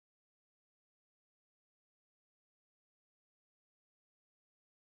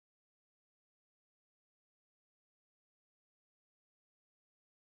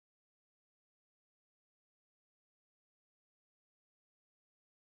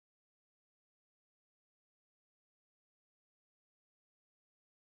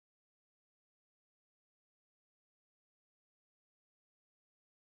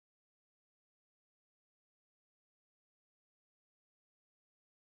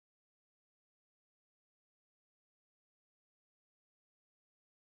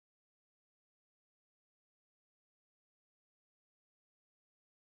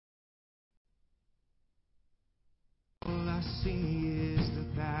see is the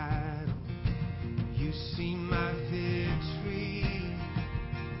battle. You see my victory.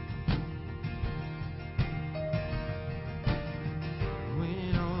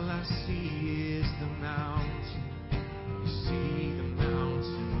 When all I see is the mountain, you see the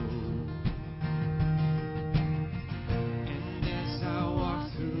mountain move. And as I walk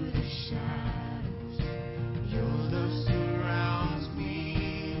through the shadows, your love surrounds me.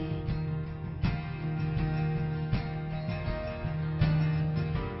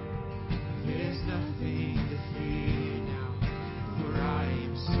 There's nothing to fear now, for I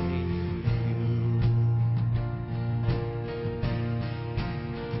am safe with you.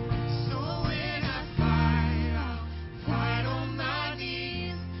 So when I fight, I'll fight on my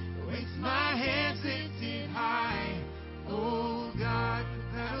knees, with my hands lifted high. Oh God, the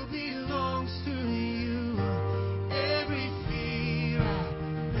battle belongs to you. Every fear I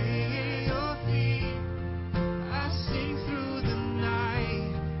lay at your feet. I sing through the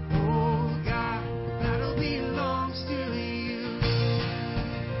night. Oh God, the battle belongs to you.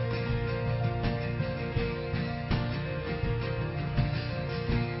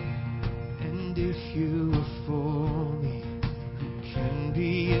 And if you are for me, who can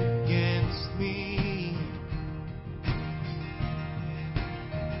be against me?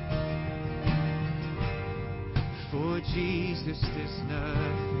 For Jesus, there's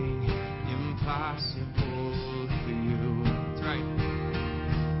nothing impossible for you. That's right.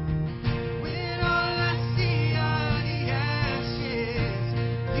 When all I see are the ashes,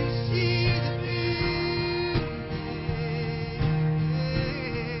 you see the beauty.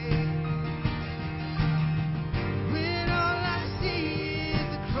 When all I see is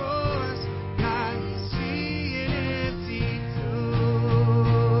the cross, God, you see an empty tomb.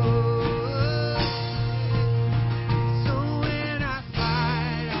 So when I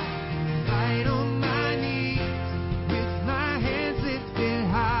fight on my knees, with my hands lifted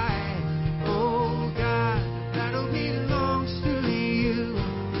high. Oh God, the battle belongs to you.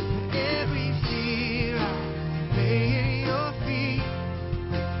 Every fear I lay at your feet.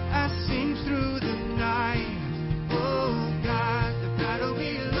 I sing through the night. Oh God, the battle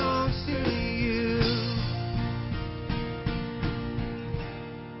belongs to you.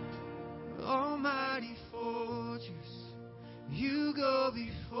 Almighty fortress, you go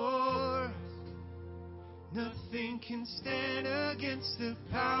before us. Nothing can stand against the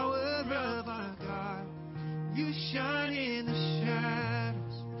power of our God. You shine in the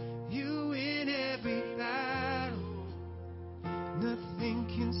shadows. You win every battle. Nothing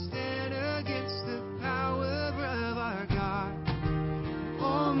can stand against the power of our God.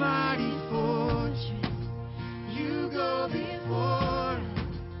 Almighty fortress, you go before us.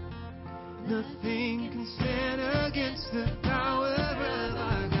 Nothing can stand against the power of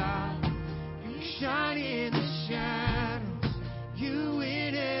our God. You shine in the shadows. You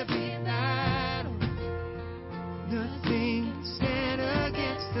win every battle. Nothing can stand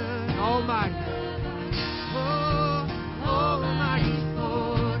against the Almighty. Oh, Almighty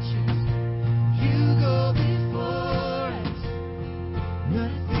fortress, you go before us.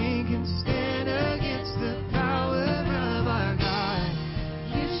 Nothing can stand against the power of our God.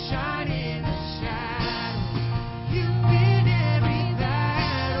 You shine in the shadows. You win every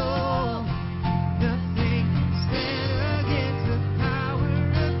battle. Nothing can stand against the power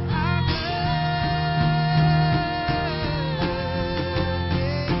of our God.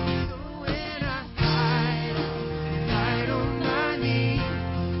 So when I fight on my knees,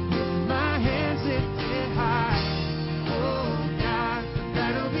 with my hands lifted high. Oh God, the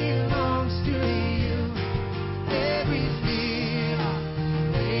battle belongs to you. Every fear I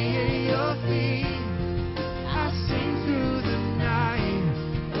lay at your feet. I sing through the night.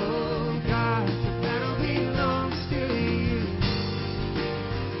 Oh God, the battle belongs to you.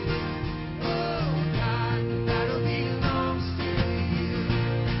 Oh God, the battle belongs to you.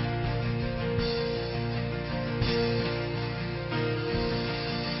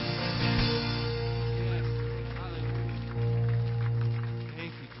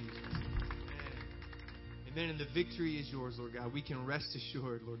 Thank you, Jesus. Amen. And the victory is yours, Lord God. We can rest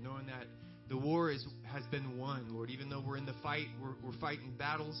assured, Lord, knowing that the war has been won, Lord. Even though we're in the fight, we're fighting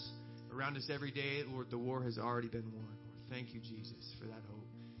battles around us every day, Lord, the war has already been won. Lord, thank you, Jesus, for that hope.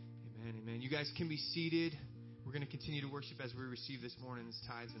 Amen, amen. You guys can be seated. We're going to continue to worship as we receive this morning's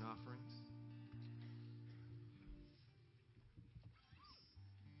tithes and offerings.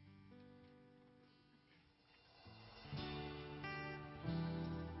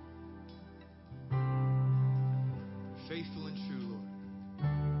 Faithful and true, Lord.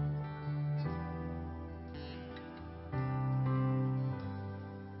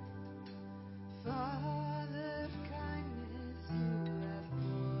 Father of kindness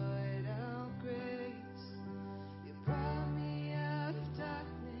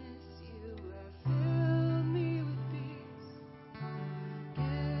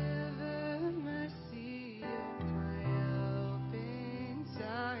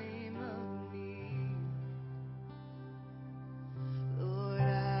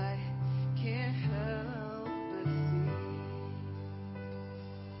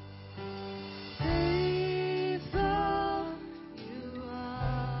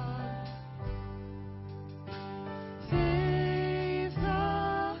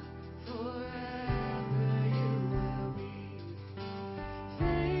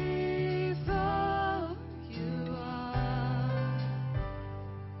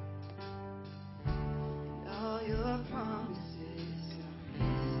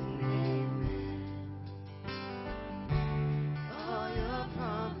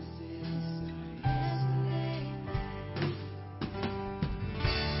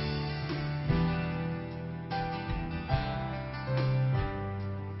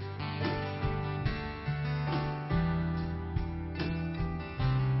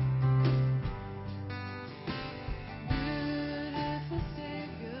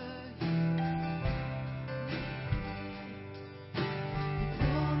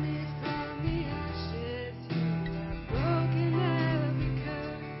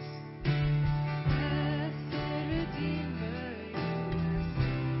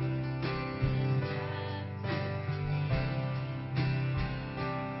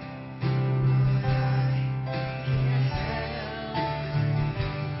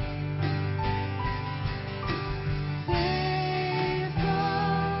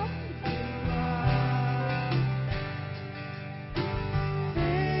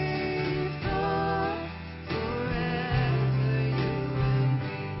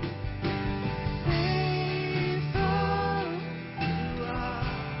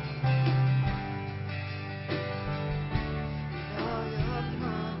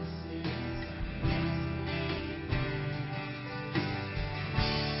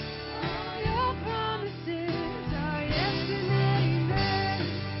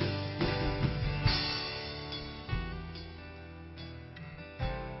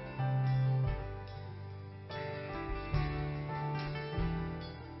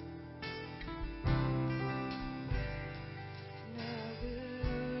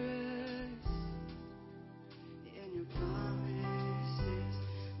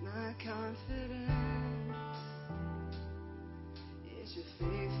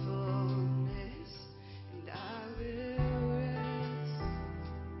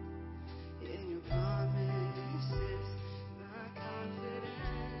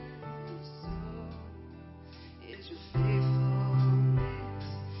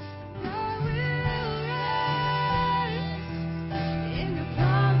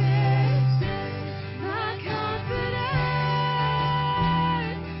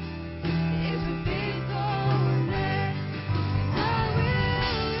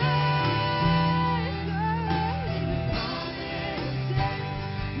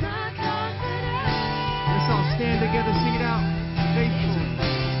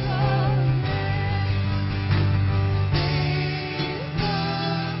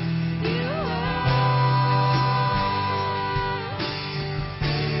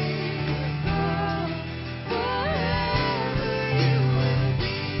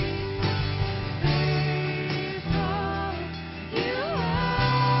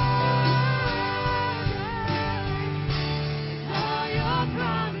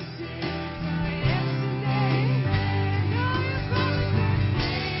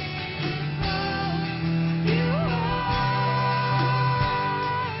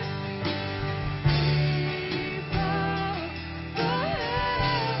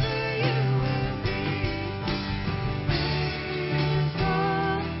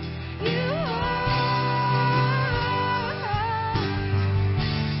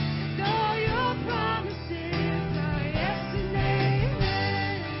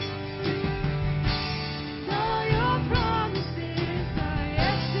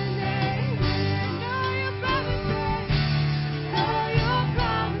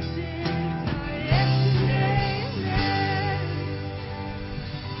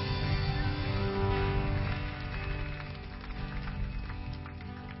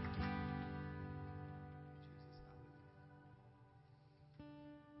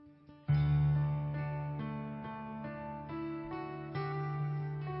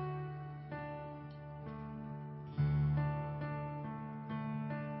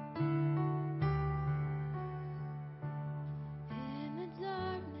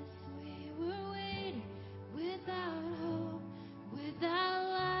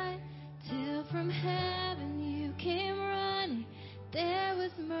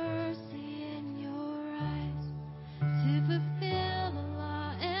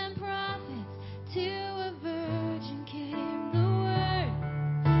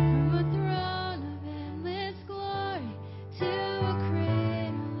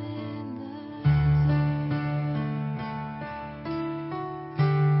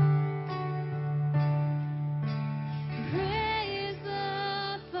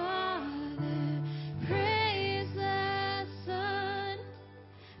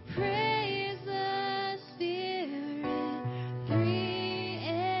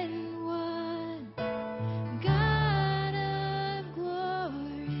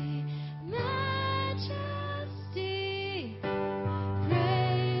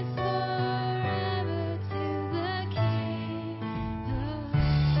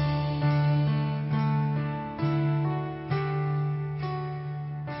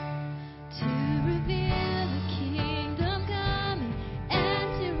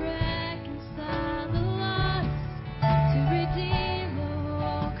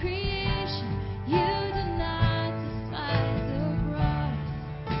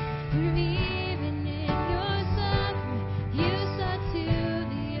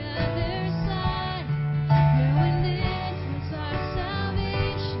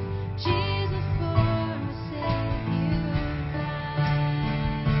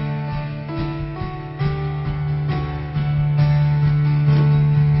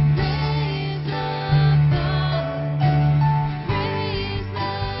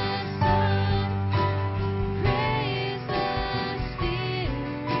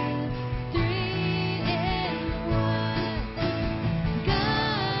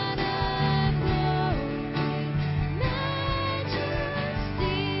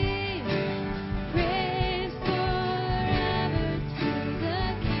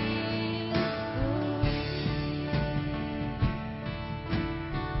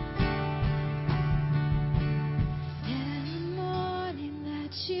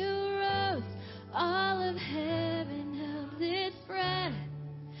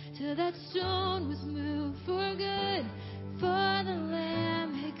that stone was moved for good, for the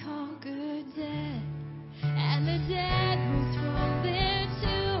Lamb had conquered death, and the dead rose from their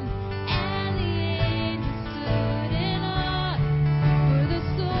tomb, and the angels stood in awe, for the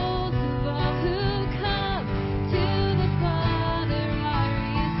souls of all who come to the Father are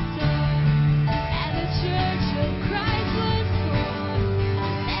restored, and the church of Christ was born,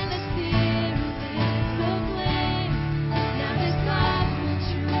 and the Spirit is proclaimed. Now this gospel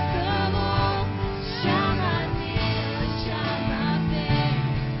truth of all shall not kneel and shall not fade.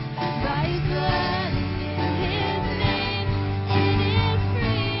 By His blood and in His name, in His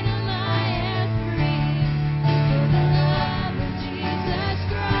freedom I am free. For the love of Jesus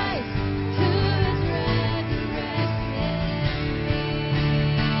Christ, who has resurrected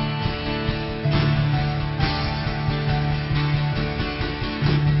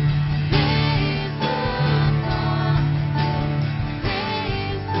Praise the Father,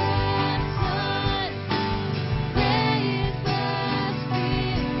 praise the Son, praise the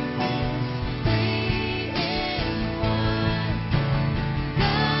Spirit, three in one.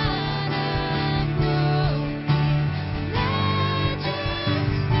 God of glory, majesty,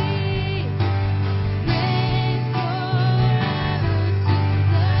 praise forever to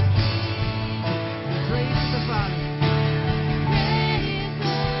the King. Praise the Father. Praise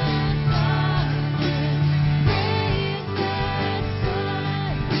the Father, praise the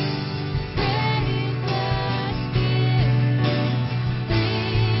Son, praise the Spirit, three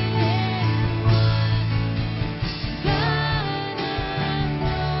in one. God of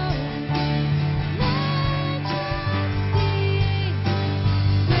glory, majesty,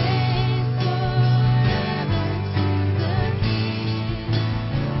 praise forever to the King.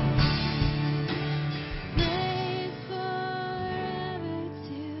 Praise forever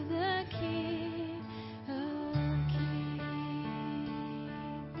to the King of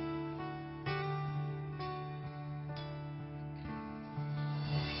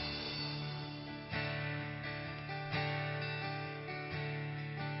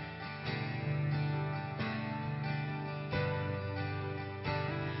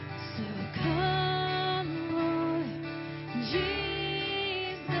So come, Lord Jesus,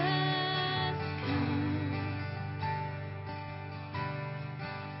 come.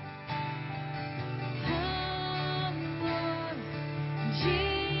 Come, Lord Jesus,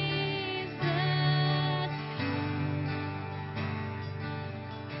 come.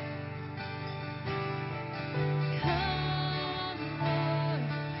 Come, Lord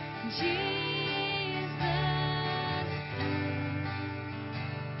Jesus,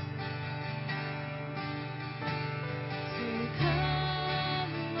 So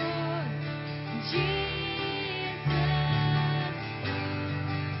come, Lord Jesus,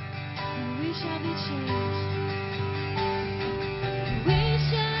 and we shall be changed. We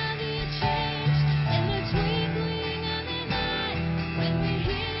shall be changed in the twinkling of an eye when we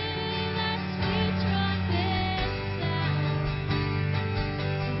hear that sweet trumpet sound.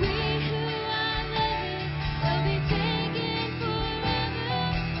 We who are living will be taken forever,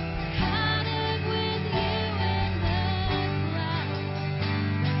 caught up with you in the clouds.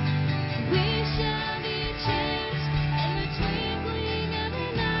 We shall be changed in the twinkling of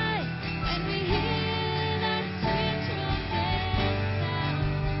an eye when we hear that sweet trumpet sound.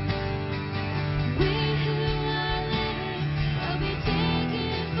 We who are living will be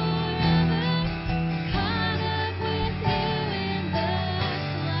taken forever, caught up with you in the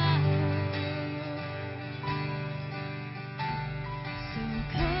clouds. So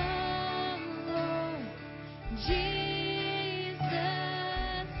come, Lord Jesus,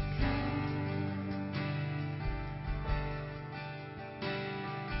 come.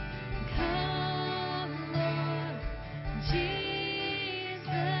 Come, Lord Jesus,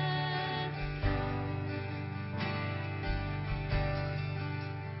 come.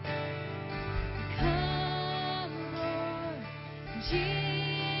 Lord Jesus,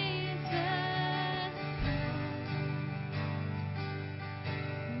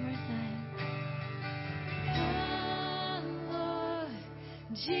 one more time. Come, Lord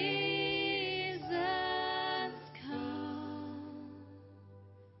Jesus, come.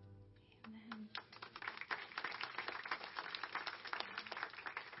 Amen.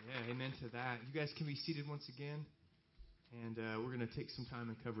 Yeah, amen to that. You guys can be seated once again, and we're going to take some time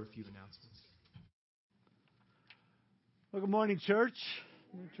and cover a few announcements. Well, good morning, church.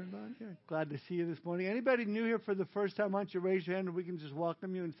 Let me turn it on here. Glad to see you this morning. Anybody new here for the first time? Why don't you raise your hand and we can just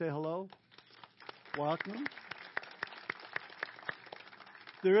welcome you and say hello? Welcome.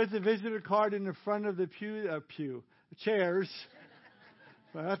 There is a visitor card in the front of the chairs.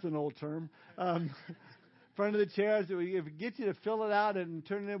 Well, that's an old term. front of the chairs. If we get you to fill it out and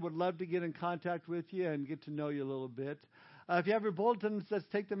turn it in, would love to get in contact with you and get to know you a little bit. If you have your bulletins, let's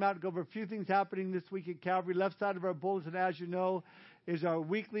take them out and go over a few things happening this week at Calvary. Left side of our bulletin, as you know, is our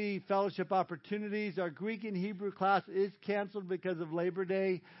weekly fellowship opportunities. Our Greek and Hebrew class is canceled because of Labor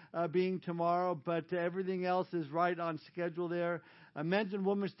Day being tomorrow, but everything else is right on schedule there. Men's and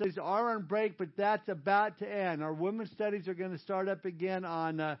women's studies are on break, but that's about to end. Our women's studies are going to start up again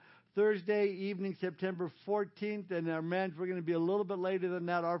on Thursday evening, September 14th, and our men's, we're going to be a little bit later than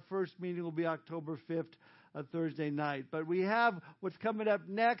that. Our first meeting will be October 5th. A Thursday night. But we have what's coming up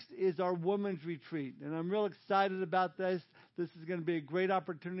next is our women's retreat. And I'm real excited about this. This is going to be a great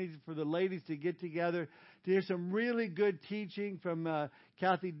opportunity for the ladies to get together, to hear some really good teaching from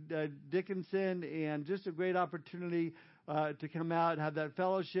Kathy Dickinson, and just a great opportunity to come out and have that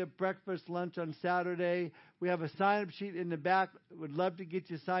fellowship, breakfast, lunch on Saturday. We have a sign-up sheet in the back. Would love to get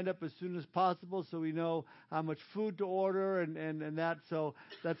you signed up as soon as possible so we know how much food to order and that. So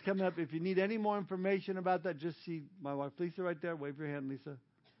that's coming up. If you need any more information about that, just see my wife Lisa right there. Wave your hand, Lisa.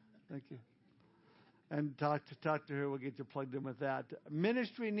 Thank you. And talk to her. We'll get you plugged in with that.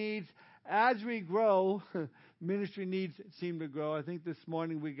 Ministry needs. As we grow, ministry needs seem to grow. I think this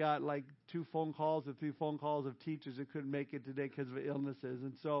morning we got like 2 phone calls or 3 phone calls of teachers that couldn't make it today because of illnesses.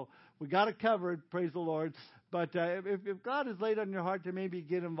 And so we got it covered, praise the Lord. But if God has laid on your heart to maybe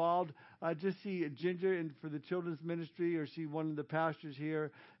get involved, just see Ginger for the children's ministry, or see one of the pastors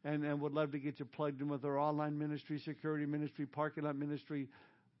here, and would love to get you plugged in with our online ministry, security ministry, parking lot ministry,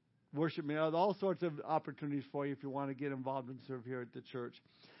 worship, all sorts of opportunities for you if you want to get involved and serve here at the church.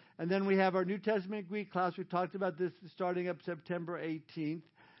 And then we have our New Testament Greek class. We talked about this starting up September 18th.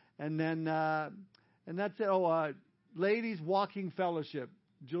 And then, and that's it. Ladies Walking Fellowship.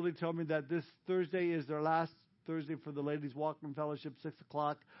 Julie told me that this Thursday is their last Thursday for the Ladies Walking Fellowship, 6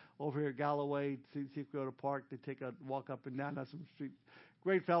 o'clock over here at Galloway, Sequoia Park. They take a walk up and down some street.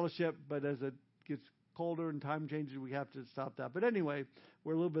 Great fellowship, but as it gets colder and time changes, we have to stop that. But anyway,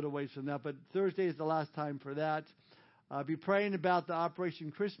 we're a little bit away from that. But Thursday is the last time for that. Be praying about the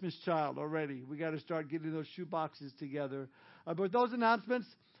Operation Christmas Child already. We got to start getting those shoe boxes together. But those announcements.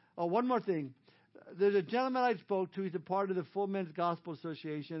 One more thing. There's a gentleman I spoke to. He's a part of the Full Men's Gospel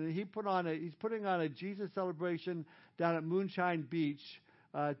Association, and he's putting on a Jesus celebration down at Moonshine Beach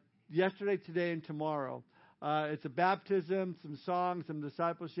yesterday, today, and tomorrow. It's a baptism, some songs, some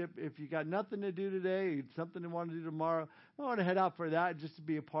discipleship. If you got nothing to do today, something you want to do tomorrow, I want to head out for that just to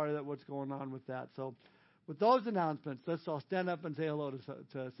be a part of that. What's going on with that? So, with those announcements, let's all stand up and say hello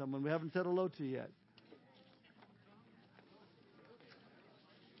to someone we haven't said hello to yet.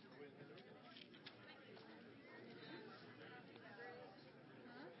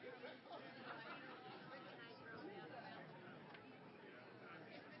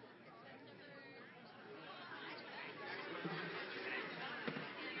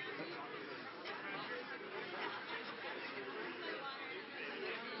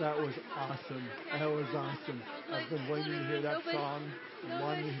 That was awesome. That was awesome. I've been waiting to hear that song.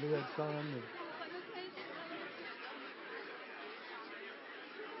 Wanting to hear that song.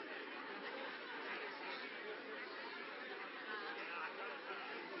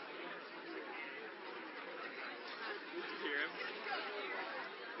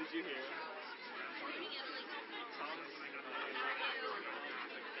 Did you hear him?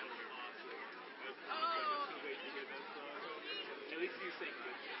 At least you sing it.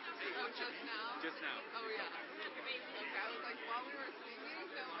 Oh, just now? Just now. Oh, yeah. Okay, I was like, while we were singing,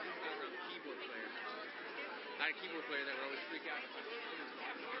 so Keyboard player. I had a keyboard player that would always freak out. Like,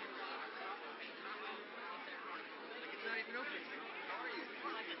 it's not even open. How are you?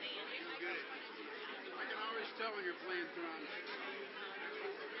 Good. I can always tell when you're playing drums.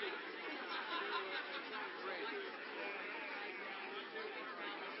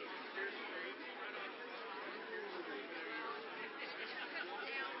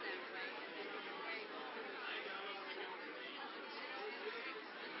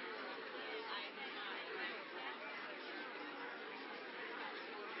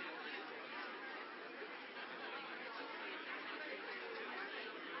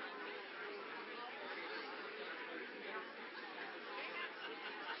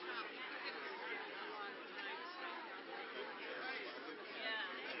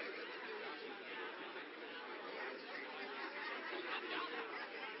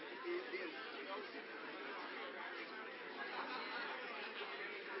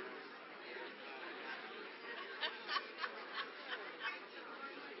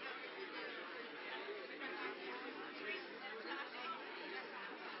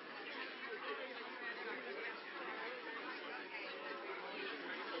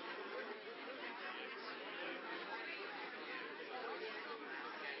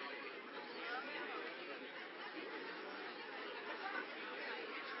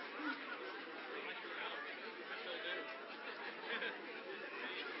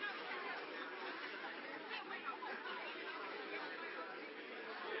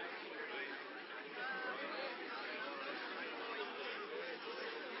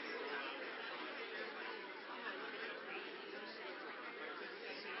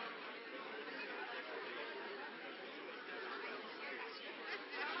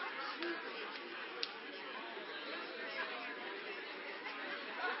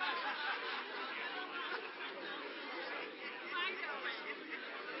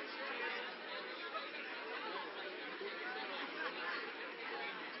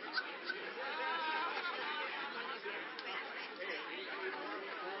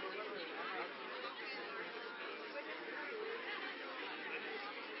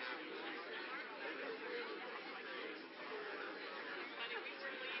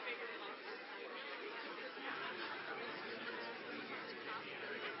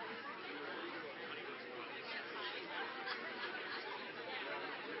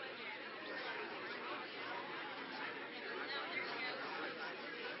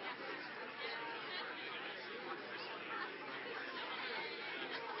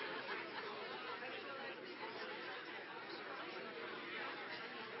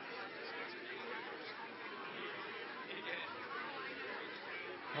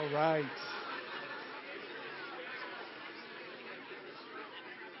 All right.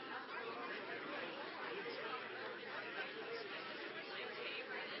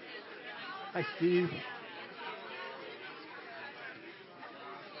 Hi, Steve.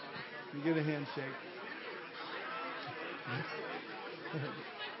 You get a handshake.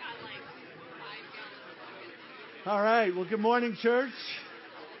 All right. Well, good morning, church.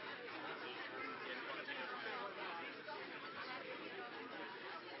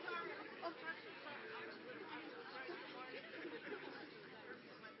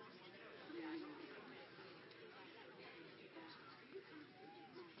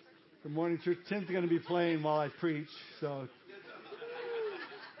 Good morning, church. Tim's going to be playing while I preach, so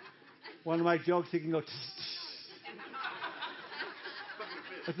one of my jokes, he can go.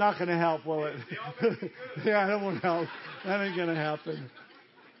 It's not going to help, will it? Yeah, that won't help. That ain't going to happen.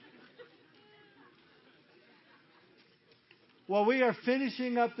 Well, we are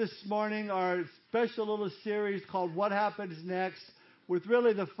finishing up this morning our special little series called What Happens Next, with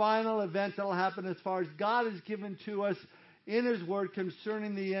really the final events that will happen as far as God has given to us in His Word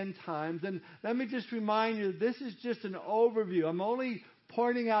concerning the end times. And let me just remind you, this is just an overview. I'm only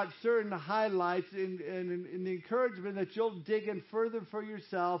pointing out certain highlights in the encouragement that you'll dig in further for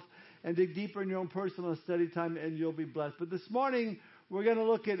yourself and dig deeper in your own personal study time, and you'll be blessed. But this morning, we're going to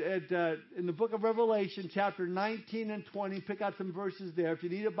look at in the book of Revelation, chapter 19 and 20. Pick out some verses there. If you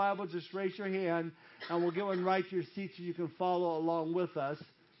need a Bible, just raise your hand, and we'll get one right to your seat so you can follow along with us.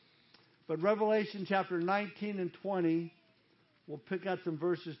 But Revelation, chapter 19 and 20, we'll pick out some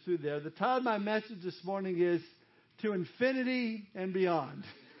verses through there. The title of my message this morning is To Infinity and Beyond.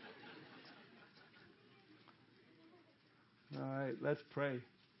 All right, let's pray.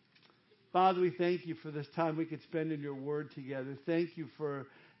 Father, we thank you for this time we could spend in your word together. Thank you for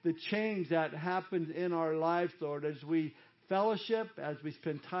the change that happens in our lives, Lord, as we fellowship, as we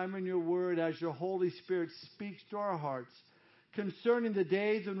spend time in your word, as your Holy Spirit speaks to our hearts concerning the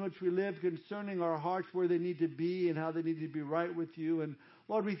days in which we live, concerning our hearts, where they need to be and how they need to be right with you. And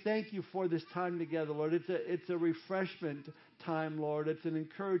Lord, we thank you for this time together, Lord. It's a refreshment time, Lord. It's an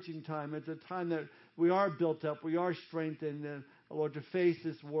encouraging time. It's a time that we are built up. We are strengthened, Lord, to face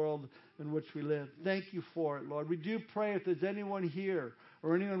this world in which we live. Thank you for it, Lord. We do pray if there's anyone here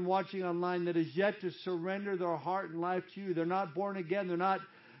or anyone watching online that is yet to surrender their heart and life to you. They're not born again. They're not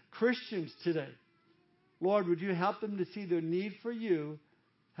Christians today. Lord, would you help them to see their need for you,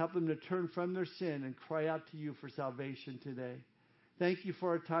 help them to turn from their sin and cry out to you for salvation today. Thank you for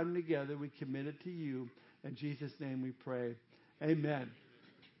our time together. We commit it to you. In Jesus' name we pray. Amen.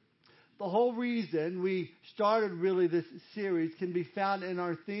 The whole reason we started really this series can be found in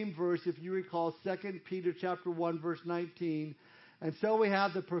our theme verse, if you recall, 2 Peter chapter 1, verse 19. And so we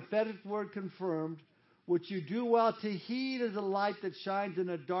have the prophetic word confirmed, which you do well to heed as a light that shines in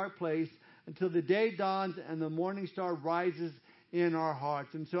a dark place until the day dawns and the morning star rises in our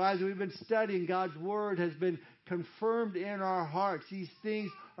hearts. And so as we've been studying, God's word has been confirmed in our hearts. These things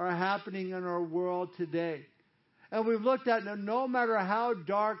are happening in our world today. And we've looked at no matter how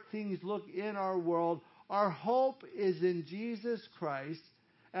dark things look in our world, our hope is in Jesus Christ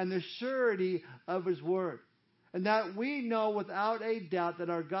and the surety of His word. And that we know without a doubt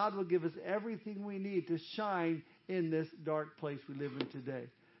that our God will give us everything we need to shine in this dark place we live in today.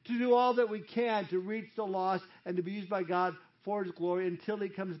 To do all that we can to reach the lost and to be used by God for His glory until He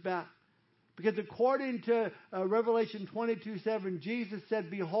comes back. Because according to Revelation 22:7, Jesus said,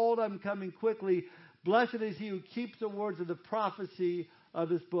 "Behold, I'm coming quickly. Blessed is he who keeps the words of the prophecy of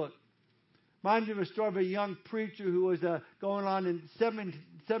this book." Reminds me of a story of a young preacher who was going on in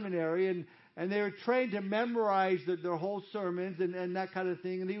seminary, and they were trained to memorize their whole sermons and that kind of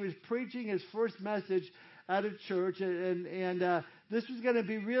thing. And he was preaching his first message at a church, and this was going to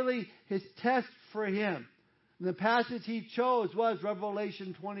be really his test for him. And the passage he chose was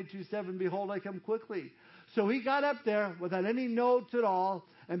Revelation 22:7, "Behold, I come quickly." So he got up there without any notes at all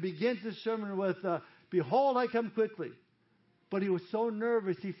and begins his sermon with, "Behold, I come quickly." But he was so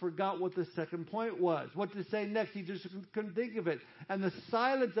nervous he forgot what the second point was, what to say next. He just couldn't think of it. And the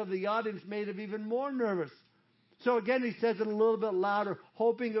silence of the audience made him even more nervous. So again, he says it a little bit louder,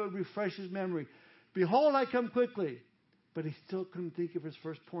 hoping it would refresh his memory. "Behold, I come quickly." But he still couldn't think of his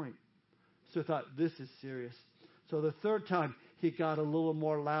first point. So he thought, this is serious. So the third time, he got a little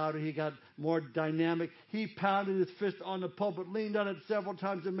more louder. He got more dynamic. He pounded his fist on the pulpit, leaned on it several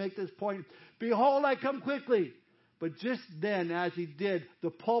times to make this point. "Behold, I come quickly." But just then, as he did,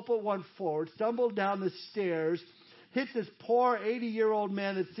 the pulpit went forward, stumbled down the stairs, hit this poor 80-year-old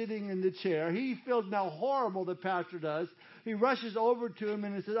man that's sitting in the chair. He feels now horrible, the pastor does. He rushes over to him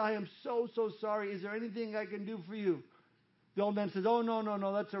and he says, "I am so sorry. Is there anything I can do for you?" The old man says, oh,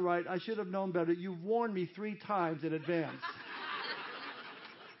 no, that's all right. I should have known better. You've warned me 3 times in advance.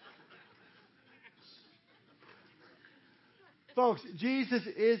 Folks, Jesus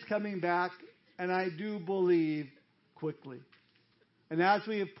is coming back, and I do believe quickly. And as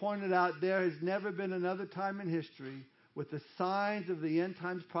we have pointed out, there has never been another time in history with the signs of the end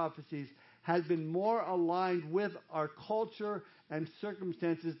times prophecies has been more aligned with our culture and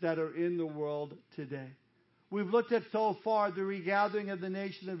circumstances that are in the world today. We've looked at so far the regathering of the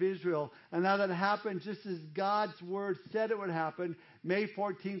nation of Israel, and how that happened just as God's word said it would happen, May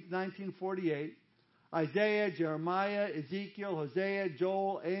 14th, 1948. Isaiah, Jeremiah, Ezekiel, Hosea,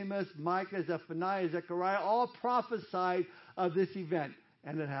 Joel, Amos, Micah, Zephaniah, Zechariah all prophesied of this event,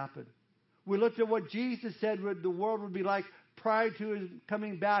 and it happened. We looked at what Jesus said the world would be like prior to his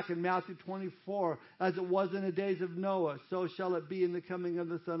coming back in Matthew 24, as it was in the days of Noah, so shall it be in the coming of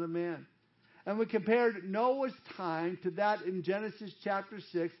the Son of Man. And we compared Noah's time to that in Genesis chapter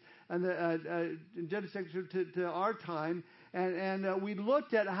 6, and in Genesis to our time, and we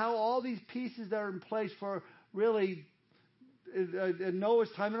looked at how all these pieces that are in place for really in Noah's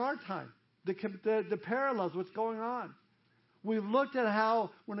time and our time, the parallels, what's going on. We've looked at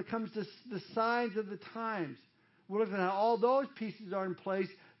how, when it comes to the signs of the times, we looked at how all those pieces are in place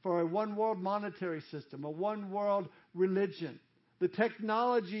for a one-world monetary system, a one-world religion. The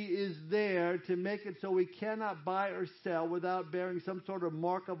technology is there to make it so we cannot buy or sell without bearing some sort of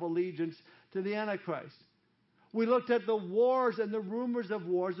mark of allegiance to the Antichrist. We looked at the wars and the rumors of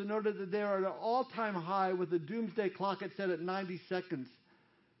wars in order that they are at an all-time high with the doomsday clock set at 90 seconds.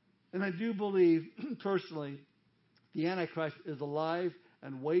 And I do believe, personally, the Antichrist is alive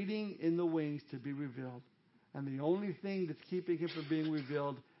and waiting in the wings to be revealed. And the only thing that's keeping him from being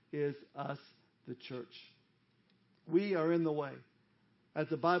revealed is us, the church. We are in the way. As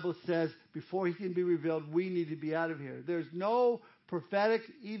the Bible says, before he can be revealed, we need to be out of here. There's no prophetic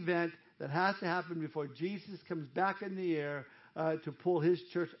event that has to happen before Jesus comes back in the air to pull his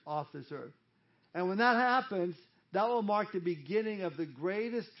church off this earth. And when that happens, that will mark the beginning of the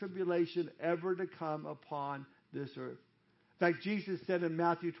greatest tribulation ever to come upon this earth. In fact, Jesus said in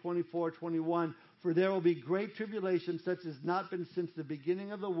Matthew 24:21, for there will be great tribulation such as not been since the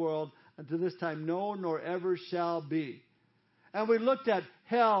beginning of the world until this time, no, nor ever shall be. And we looked at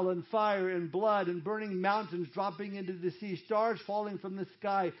hell and fire and blood and burning mountains dropping into the sea, stars falling from the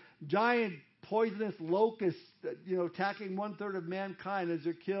sky, giant poisonous locusts, attacking 1/3 of mankind as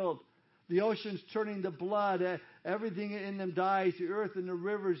they're killed. The oceans turning to blood. Everything in them dies. The earth and the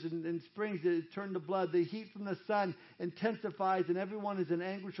rivers and springs turn to blood. The heat from the sun intensifies, and everyone is in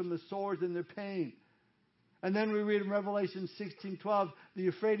anguish from the sores and their pain. And then we read in Revelation 16:12, the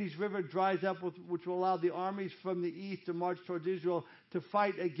Euphrates River dries up, which will allow the armies from the east to march towards Israel to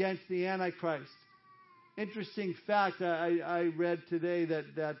fight against the Antichrist. Interesting fact, I read today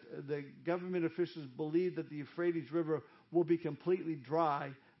that the government officials believe that the Euphrates River will be completely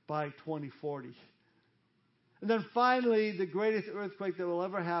dry by 2040. And then finally, the greatest earthquake that will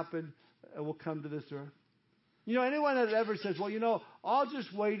ever happen will come to this earth. Anyone that ever says, well, I'll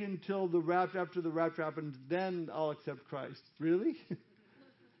just wait until the rapture, after the rapture happens, then I'll accept Christ. Really?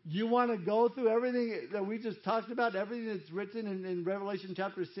 You want to go through everything that we just talked about, everything that's written in Revelation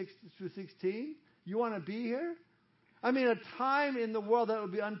chapter 6 through 16? You want to be here? I mean, a time in the world that will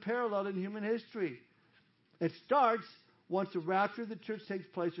be unparalleled in human history. It starts once the rapture of the church takes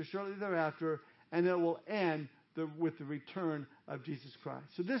place, or shortly thereafter, and it will end with the return of Jesus Christ.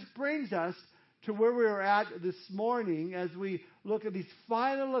 So this brings us to where we are at this morning as we look at these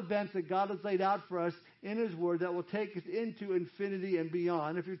final events that God has laid out for us in his word that will take us into infinity and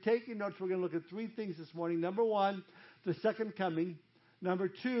beyond. If you're taking notes, we're going to look at 3 things this morning. Number 1, the second coming. Number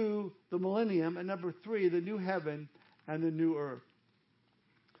 2, the millennium. And number 3, the new heaven and the new earth.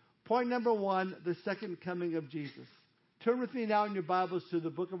 Point number 1, the second coming of Jesus. Turn with me now in your Bibles to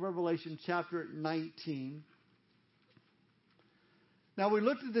the book of Revelation, chapter 19. Now, we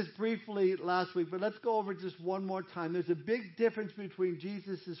looked at this briefly last week, but let's go over it just one more time. There's a big difference between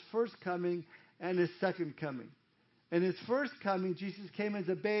Jesus' first coming and his second coming. In his first coming, Jesus came as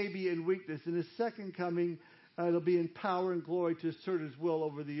a baby in weakness. In his second coming, it'll be in power and glory to assert his will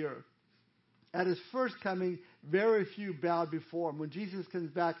over the earth. At his first coming, very few bowed before him. When Jesus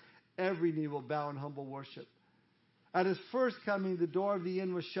comes back, every knee will bow in humble worship. At his first coming, the door of the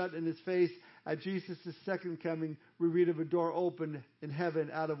inn was shut in his face. At Jesus' second coming, we read of a door opened in heaven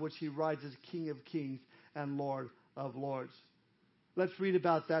out of which he rides as King of Kings and Lord of Lords. Let's read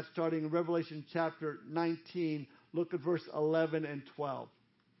about that starting in Revelation chapter 19. Look at verse 11 and 12.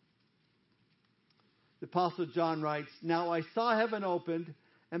 The Apostle John writes, Now I saw heaven opened,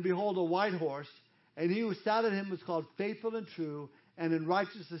 and behold a white horse, And he who sat on him was called Faithful and True, and in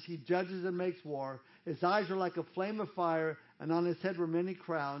righteousness he judges and makes war. His eyes were like a flame of fire, and on his head were many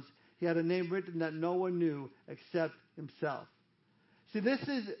crowns. He had a name written that no one knew except himself. See, this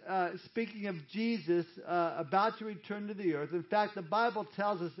is speaking of Jesus about to return to the earth. In fact, the Bible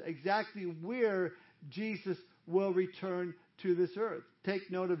tells us exactly where Jesus will return to this earth.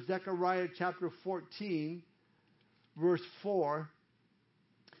 Take note of Zechariah chapter 14, verse 4.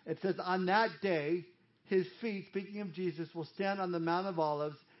 It says, on that day, his feet, speaking of Jesus, will stand on the Mount of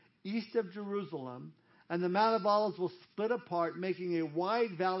Olives, east of Jerusalem, and the Mount of Olives will split apart, making a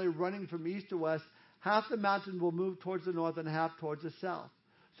wide valley running from east to west. Half the mountain will move towards the north and half towards the south.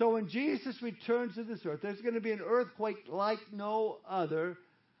 So when Jesus returns to this earth, there's going to be an earthquake like no other.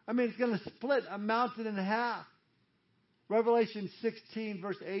 I mean, it's going to split a mountain in half. Revelation 16,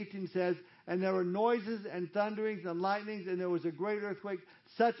 verse 18 says, and there were noises and thunderings and lightnings, and there was a great earthquake,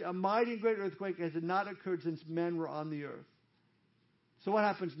 such a mighty and great earthquake as had not occurred since men were on the earth. So what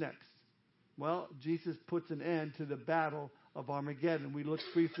happens next? Well, Jesus puts an end to the battle of Armageddon. We looked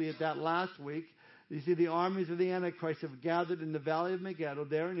briefly at that last week. You see, the armies of the Antichrist have gathered in the valley of Megiddo,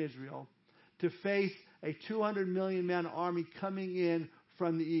 there in Israel, to face a 200 million man army coming in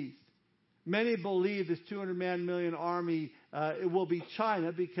from the east. Many believe this 200 million army it will be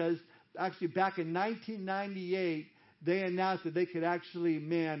China, because actually back in 1998 they announced that they could actually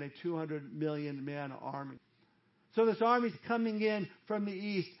man a 200 million man army. So this army's coming in from the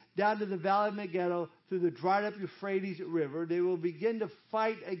east down to the valley of Megiddo through the dried up Euphrates River. They will begin to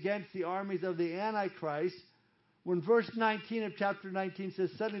fight against the armies of the Antichrist. When verse 19 of chapter 19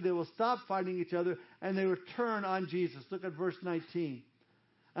 says, suddenly they will stop fighting each other and they will turn on Jesus. Look at verse 19.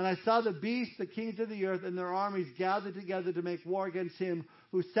 And I saw the beasts, the kings of the earth, and their armies gathered together to make war against him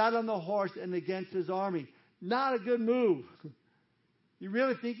who sat on the horse and against his army. Not a good move. You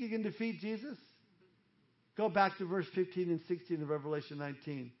really think you can defeat Jesus? Go back to verse 15 and 16 of Revelation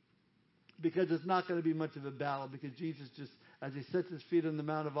 19. Because it's not going to be much of a battle, because Jesus just, as he sets his feet on the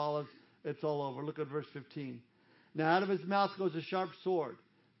Mount of Olives, it's all over. Look at verse 15. Now out of his mouth goes a sharp sword,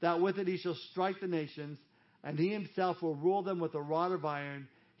 that with it he shall strike the nations, and he himself will rule them with a rod of iron.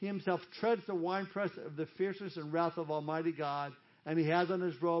 He himself treads the winepress of the fierceness and wrath of Almighty God, and he has on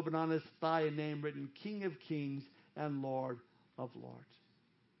his robe and on his thigh a name written, King of Kings and Lord of Lords.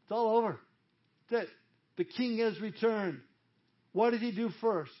 It's all over. That's it. The King has returned. What did he do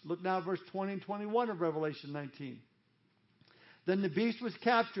first? Look now at verse 20 and 21 of Revelation 19. Then the beast was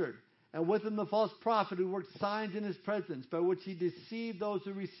captured, and with him the false prophet who worked signs in his presence, by which he deceived those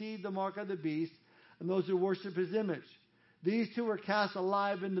who received the mark of the beast and those who worship his image. These two were cast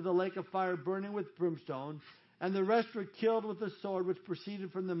alive into the lake of fire burning with brimstone, and the rest were killed with the sword which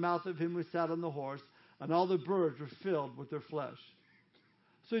proceeded from the mouth of him who sat on the horse, and all the birds were filled with their flesh.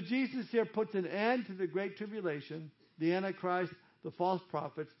 So Jesus here puts an end to the great tribulation, the Antichrist, the false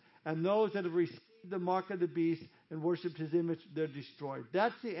prophets, and those that have received the mark of the beast and worshipped his image, they're destroyed.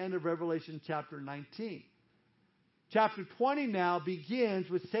 That's the end of Revelation chapter 19. Chapter 20 now begins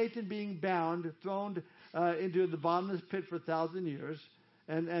with Satan being bound, thrown into the bottomless pit for 1,000 years.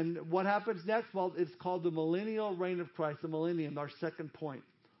 And what happens next? Well, it's called the millennial reign of Christ, the millennium, our second point.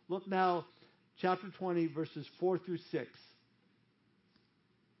 Look now, chapter 20, verses 4 through 6.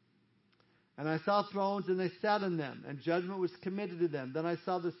 And I saw thrones, and they sat in them, and judgment was committed to them. Then I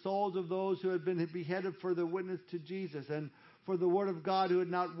saw the souls of those who had been beheaded for their witness to Jesus, and for the word of God, who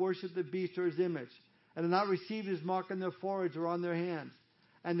had not worshipped the beast or his image, and had not received his mark on their foreheads or on their hands.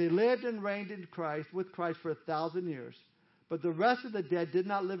 And they lived and reigned in Christ, with Christ for 1,000 years. But the rest of the dead did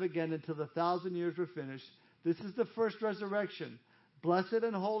not live again until the 1,000 years were finished. This is the first resurrection. Blessed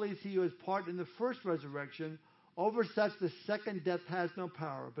and holy is he who has part in the first resurrection. Over such the second death has no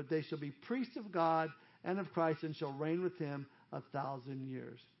power, but they shall be priests of God and of Christ, and shall reign with him 1,000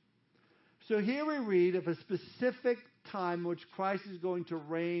 years. So here we read of a specific time in which Christ is going to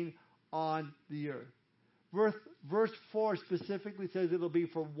reign on the earth. Verse 4 specifically says it'll be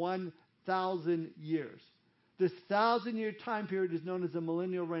for 1,000 years. This 1,000-year time period is known as the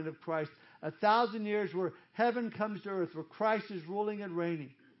millennial reign of Christ. 1,000 years where heaven comes to earth, where Christ is ruling and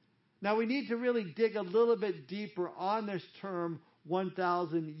reigning. Now we need to really dig a little bit deeper on this term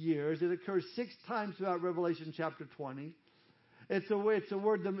 1,000 years. It occurs 6 times throughout Revelation chapter 20. It's a word,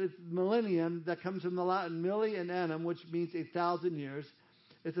 it's millennium, that comes from the Latin milli and annum, which means 1,000 years.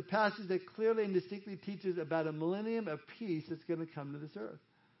 It's a passage that clearly and distinctly teaches about a millennium of peace that's going to come to this earth.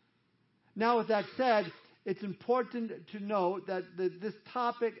 Now with that said, it's important to note that this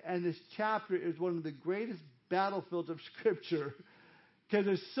topic and this chapter is one of the greatest battlefields of Scripture, because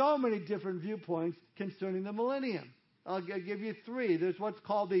there's so many different viewpoints concerning the millennium. I'll give you 3. There's what's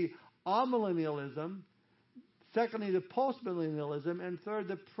called the amillennialism. Secondly, the postmillennialism. And third,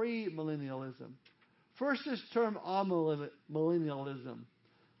 the premillennialism. First, this term amillennialism.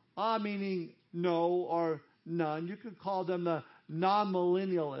 Meaning no or none. You could call them the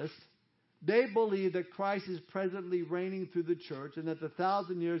non-millennialists. They believe that Christ is presently reigning through the church and that the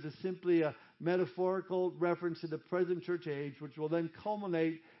 1,000 years is simply a metaphorical reference to the present church age, which will then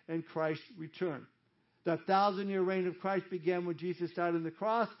culminate in Christ's return. The 1,000-year reign of Christ began when Jesus died on the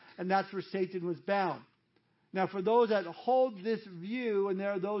cross, and that's where Satan was bound. Now, for those that hold this view, and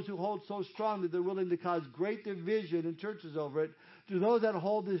there are those who hold so strong that they're willing to cause great division in churches over it, to those that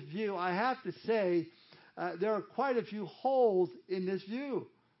hold this view, I have to say there are quite a few holes in this view.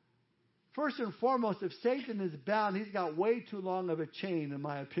 First and foremost, if Satan is bound, he's got way too long of a chain, in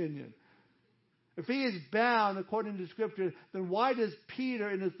my opinion. If he is bound, according to Scripture, then why does Peter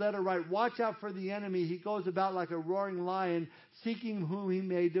in his letter write, "Watch out for the enemy. He goes about like a roaring lion, seeking whom he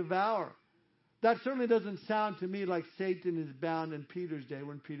may devour"? That certainly doesn't sound to me like Satan is bound in Peter's day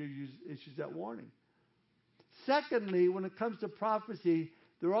when Peter issues that warning. Secondly, when it comes to prophecy,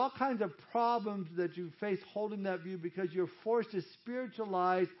 there are all kinds of problems that you face holding that view because you're forced to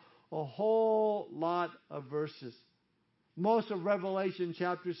spiritualize a whole lot of verses. Most of Revelation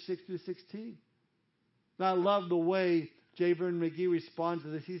chapters 6 through 16. And I love the way J. Vernon McGee responds to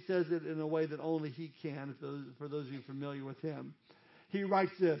this. He says it in a way that only he can, for those of you familiar with him. He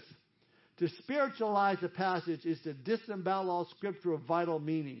writes this: "To spiritualize a passage is to disembowel all Scripture of vital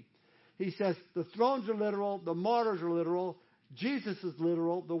meaning." He says, the thrones are literal, the martyrs are literal, Jesus is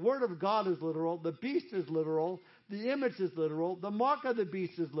literal, the Word of God is literal, the beast is literal, the image is literal, the mark of the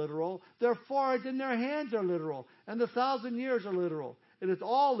beast is literal, their foreheads and their hands are literal, and the 1,000 years are literal. It is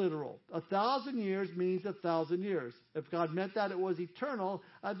all literal. 1,000 years means 1,000 years. If God meant that it was eternal,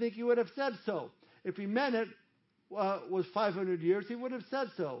 I think he would have said so. If he meant it was 500 years, he would have said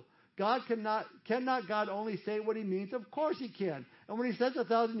so. Cannot God only say what he means? Of course he can. And when he says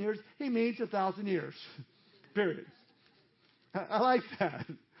 1,000 years, he means 1,000 years. Period. I like that.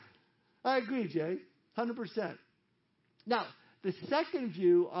 I agree, Jay. 100%. Now, the second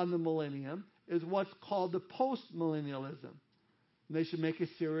view on the millennium is what's called the postmillennialism. And they should make a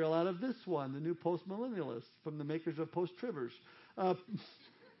cereal out of this one, the new postmillennialists, from the makers of Post-Tribbers.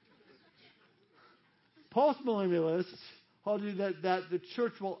 Postmillennialists hold you that the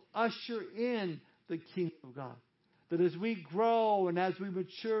church will usher in the kingdom of God. That as we grow and as we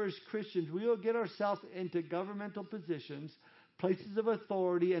mature as Christians, we will get ourselves into governmental positions, places of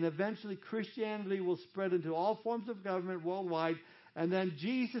authority, and eventually Christianity will spread into all forms of government worldwide. And then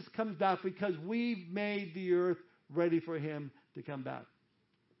Jesus comes back because we've made the earth ready for him to come back.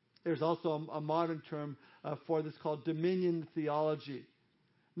 There's also a modern term for this called dominion theology.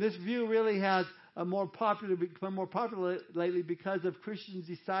 This view really has become more popular lately because of Christians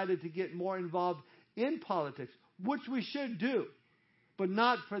decided to get more involved in politics, which we should do, but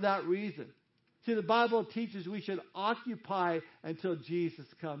not for that reason. See, the Bible teaches we should occupy until Jesus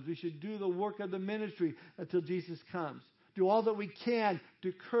comes. We should do the work of the ministry until Jesus comes. Do all that we can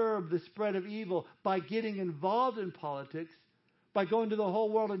to curb the spread of evil by getting involved in politics, by going to the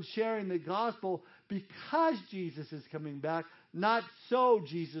whole world and sharing the gospel because Jesus is coming back, not so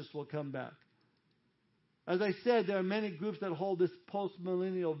Jesus will come back. As I said, there are many groups that hold this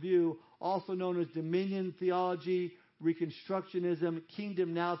postmillennial view, also known as dominion theology, Reconstructionism,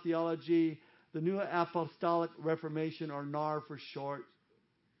 Kingdom Now theology, the New Apostolic Reformation, or NAR for short.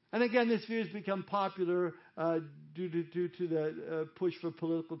 And again, this view has become popular due to the push for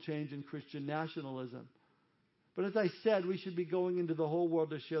political change and Christian nationalism. But as I said, we should be going into the whole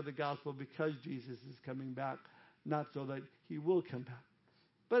world to share the gospel because Jesus is coming back, not so that he will come back.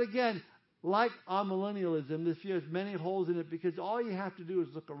 But again, like amillennialism, this view has many holes in it because all you have to do is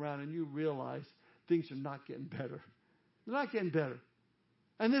look around and you realize things are not getting better. They're not getting better.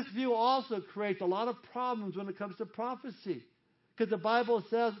 And this view also creates a lot of problems when it comes to prophecy. Because the Bible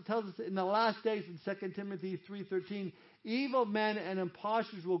tells us in the last days in 2 Timothy 3:13, evil men and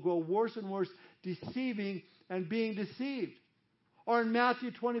impostors will grow worse and worse, deceiving and being deceived. Or in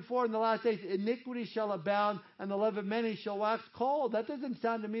Matthew 24, in the last days, iniquity shall abound and the love of many shall wax cold. That doesn't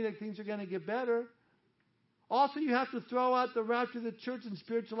sound to me like things are going to get better. Also, you have to throw out the rapture of the church and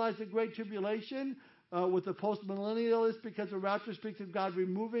spiritualize the Great Tribulation with the postmillennialists, because the rapture speaks of God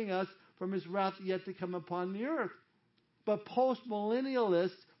removing us from his wrath yet to come upon the earth. But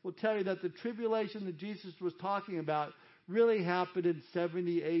postmillennialists will tell you that the tribulation that Jesus was talking about really happened in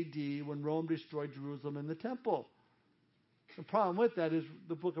 70 A.D. when Rome destroyed Jerusalem and the temple. The problem with that is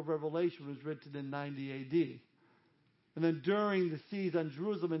the book of Revelation was written in 90 A.D. And then during the siege on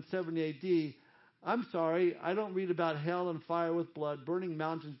Jerusalem in 70 A.D., I'm sorry, I don't read about hell and fire with blood, burning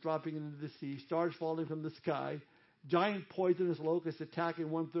mountains dropping into the sea, stars falling from the sky, giant poisonous locusts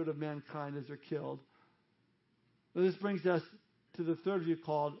attacking 1/3 of mankind as they're killed. Now, this brings us to the third view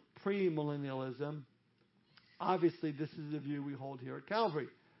called premillennialism. Obviously, this is the view we hold here at Calvary.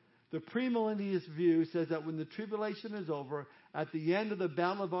 The premillennialist view says that when the tribulation is over, at the end of the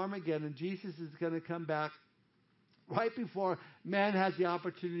Battle of Armageddon, Jesus is going to come back right before man has the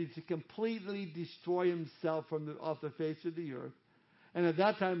opportunity to completely destroy himself off the face of the earth. And at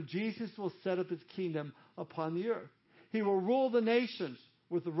that time, Jesus will set up his kingdom upon the earth. He will rule the nations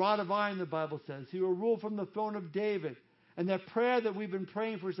with the rod of iron, the Bible says. He will rule from the throne of David. And that prayer that we've been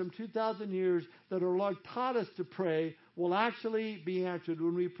praying for some 2,000 years that our Lord taught us to pray will actually be answered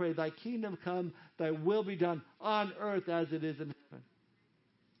when we pray, Thy kingdom come, Thy will be done on earth as it is in heaven.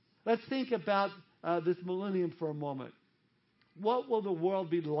 Let's think about this millennium for a moment. What will the world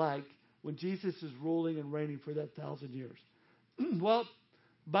be like when Jesus is ruling and reigning for that 1,000 years? Well,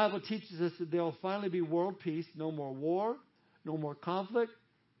 the Bible teaches us that there will finally be world peace, no more war, no more conflict,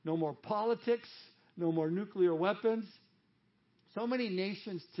 no more politics, no more nuclear weapons. So many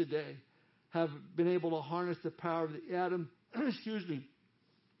nations today have been able to harness the power of the atom,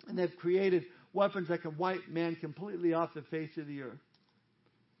 and they've created weapons that can wipe man completely off the face of the earth.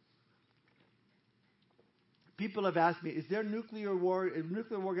 People have asked me, is nuclear war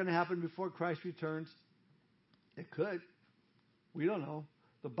going to happen before Christ returns? It could. We don't know.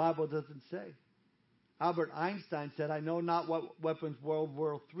 The Bible doesn't say. Albert Einstein said, I know not what weapons World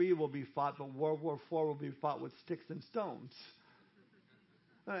War III will be fought, but World War IV will be fought with sticks and stones.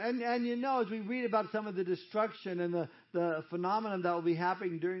 And as we read about some of the destruction and the phenomenon that will be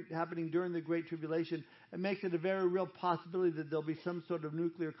happening during the Great Tribulation, it makes it a very real possibility that there'll be some sort of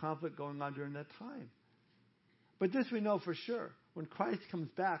nuclear conflict going on during that time. But this we know for sure. When Christ comes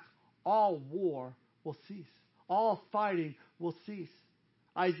back, all war will cease. All fighting will cease.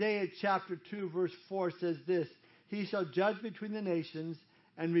 Isaiah chapter 2 verse 4 says this, He shall judge between the nations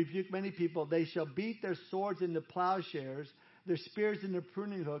and rebuke many people. They shall beat their swords into plowshares, their spears into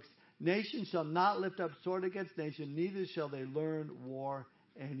pruning hooks. Nation shall not lift up sword against nation, neither shall they learn war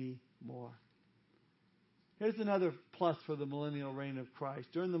anymore. Here's another plus for the millennial reign of Christ.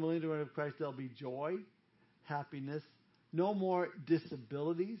 During the millennial reign of Christ, there'll be joy, happiness, no more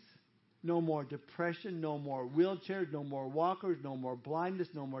disabilities, no more depression, no more wheelchairs, no more walkers, no more blindness,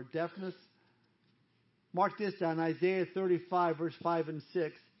 no more deafness. Mark this down, Isaiah 35, verse 5 and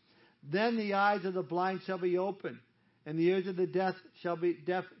 6. Then the eyes of the blind shall be opened, and the ears of the deaf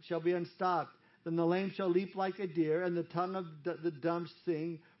shall be unstopped. Then the lame shall leap like a deer, and the tongue of the dumb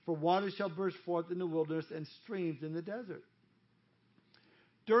sing, for waters shall burst forth in the wilderness and streams in the desert.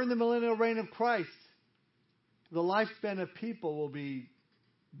 During the millennial reign of Christ, the lifespan of people will be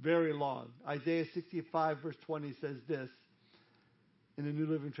very long. Isaiah 65 verse 20 says this in the New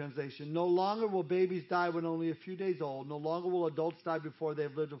Living Translation. No longer will babies die when only a few days old. No longer will adults die before they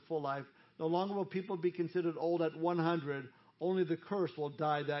have lived a full life. No longer will people be considered old at 100. Only the cursed will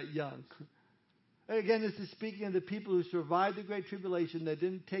die that young. Again, this is speaking of the people who survived the Great Tribulation, that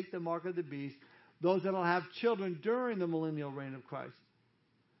didn't take the mark of the beast, those that will have children during the millennial reign of Christ.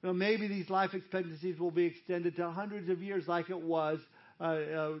 Now, maybe these life expectancies will be extended to hundreds of years like it was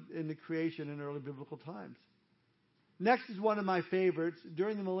in the creation in early biblical times. Next is one of my favorites.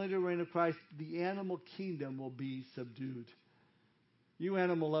 During the millennial reign of Christ, the animal kingdom will be subdued. You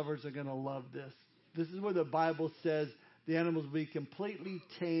animal lovers are going to love this. This is where the Bible says the animals will be completely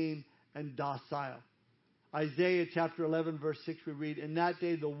tame and docile. Isaiah chapter 11 verse 6 we read, In that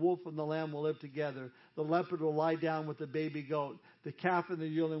day the wolf and the lamb will live together. The leopard will lie down with the baby goat. The calf and the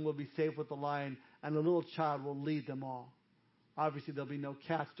yearling will be safe with the lion. And the little child will lead them all. Obviously there'll be no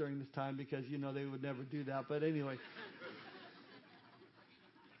cats during this time because, they would never do that. But anyway.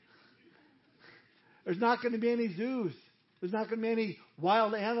 There's not going to be any zoos. There's not going to be any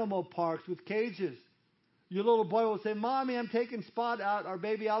wild animal parks with cages. Your little boy will say, Mommy, I'm taking Spot out, our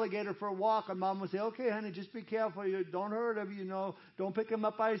baby alligator, for a walk. And Mom will say, okay, honey, just be careful. Don't hurt him, Don't pick him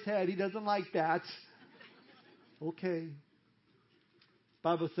up by his head. He doesn't like that. Okay.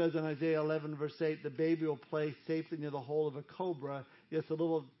 Bible says in Isaiah 11, verse 8, the baby will play safely near the hole of a cobra. Yes, the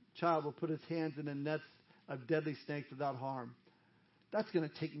little child will put his hands in the nets of deadly snakes without harm. That's going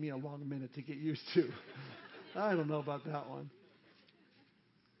to take me a long minute to get used to. I don't know about that one.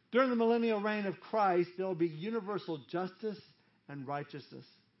 During the millennial reign of Christ, there will be universal justice and righteousness.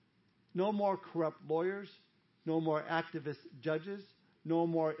 No more corrupt lawyers, no more activist judges, no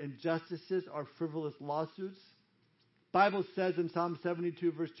more injustices or frivolous lawsuits. Bible says in Psalm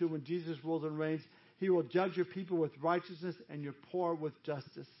 72, verse 2, when Jesus rules and reigns, He will judge your people with righteousness and your poor with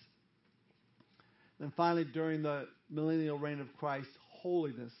justice. And finally, during the millennial reign of Christ,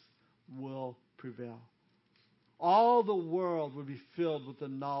 holiness will prevail. All the world will be filled with the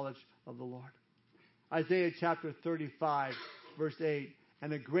knowledge of the Lord. Isaiah chapter 35, verse 8.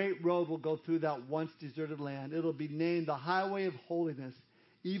 And a great road will go through that once deserted land. It'll be named the highway of holiness.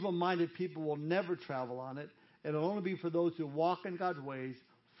 Evil-minded people will never travel on it. It'll only be for those who walk in God's ways.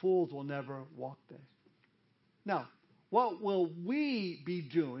 Fools will never walk there. Now, what will we be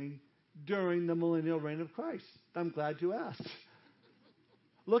doing during the millennial reign of Christ? I'm glad you asked.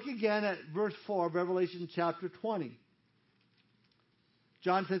 Look again at verse 4 of Revelation chapter 20.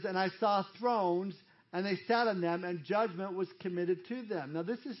 John says, and I saw thrones, and they sat on them, and judgment was committed to them. Now,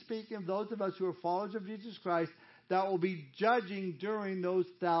 this is speaking of those of us who are followers of Jesus Christ that will be judging during those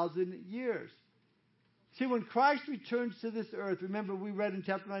 1,000 years. See, when Christ returns to this earth, remember we read in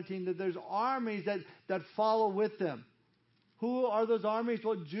chapter 19 that there's armies that follow with them. Who are those armies?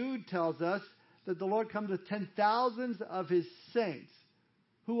 Well, Jude tells us that the Lord comes with 10,000s of his saints.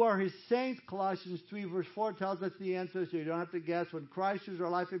 Who are his saints? Colossians 3 verse 4 tells us the answer, so you don't have to guess. When Christ, who's our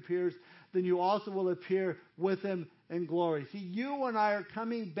life, appears, then you also will appear with him in glory. See, you and I are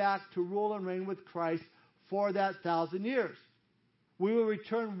coming back to rule and reign with Christ for that 1,000 years. We will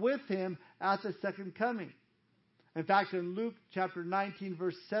return with him at the second coming. In fact, in Luke chapter 19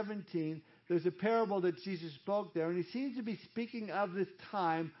 verse 17, there's a parable that Jesus spoke there, and he seems to be speaking of this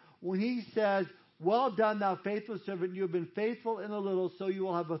time when he says, well done, thou faithful servant. You have been faithful in a little, so you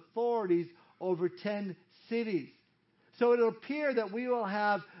will have authorities over 10 cities. So it'll appear that we will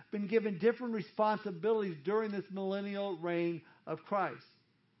have been given different responsibilities during this millennial reign of Christ.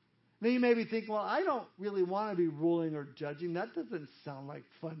 Now you may be thinking, well, I don't really want to be ruling or judging. That doesn't sound like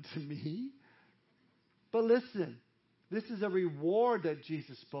fun to me. But listen, this is a reward that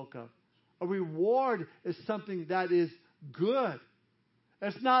Jesus spoke of. A reward is something that is good.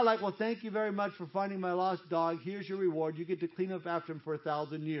 It's not like, well, thank you very much for finding my lost dog. Here's your reward. You get to clean up after him for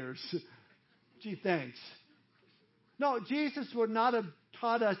 1,000 years. Gee, thanks. No, Jesus would not have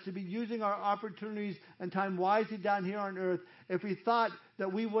taught us to be using our opportunities and time wisely down here on earth if we thought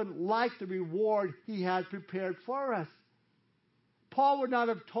that we wouldn't like the reward he had prepared for us. Paul would not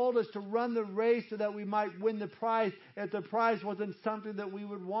have told us to run the race so that we might win the prize if the prize wasn't something that we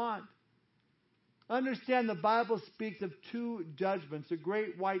would want. Understand the Bible speaks of two judgments, a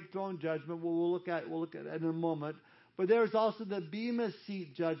great white throne judgment, we'll look at it in a moment, but there's also the Bema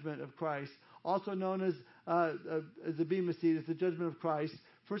Seat judgment of Christ, also known as the Bema Seat, is the judgment of Christ.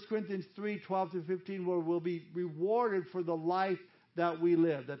 1 Corinthians 3:12-15, where we'll be rewarded for the life that we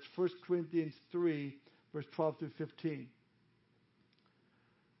live. That's 1 Corinthians 3, verse 12-15.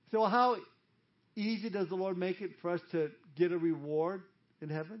 So how easy does the Lord make it for us to get a reward in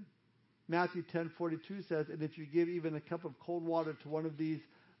heaven? Matthew 10:42 says, and if you give even a cup of cold water to one of these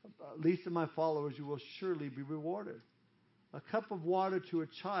least of my followers, you will surely be rewarded. A cup of water to a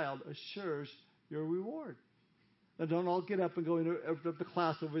child assures your reward. Now don't all get up and go into the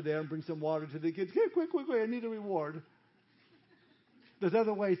class over there and bring some water to the kids. Quick, I need a reward. There's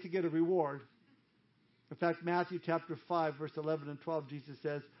other ways to get a reward. In fact, Matthew chapter 5, verse 11 and 12, Jesus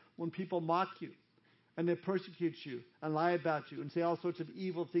says, when people mock you, and they persecute you and lie about you and say all sorts of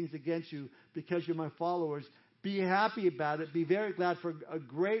evil things against you because you're my followers, be happy about it. Be very glad, for a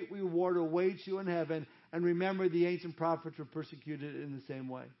great reward awaits you in heaven. And remember, the ancient prophets were persecuted in the same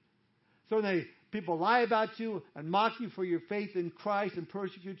way. So when people lie about you and mock you for your faith in Christ and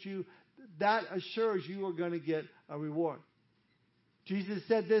persecute you, that assures you are going to get a reward. Jesus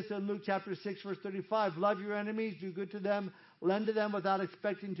said this in Luke chapter 6, verse 35, love your enemies, do good to them, lend to them without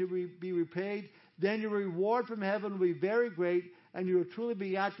expecting to be repaid. Then your reward from heaven will be very great, and you will truly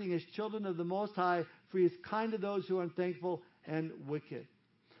be acting as children of the Most High, for he is kind to those who are unthankful and wicked.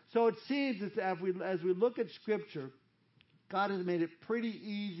 So it seems as we look at Scripture, God has made it pretty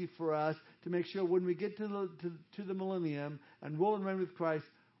easy for us to make sure when we get to the millennium and rule and reign with Christ,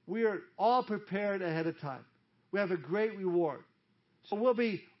 we are all prepared ahead of time. We have a great reward. So we'll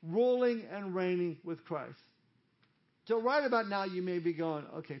be ruling and reigning with Christ. So right about now you may be going,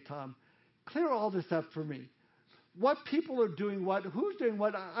 okay, Tom, clear all this up for me. What people are doing what? Who's doing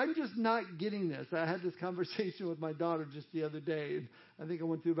what? I'm just not getting this. I had this conversation with my daughter just the other day, and I think I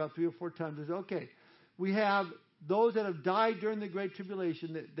went through about 3 or 4 times. I said, okay, we have those that have died during the Great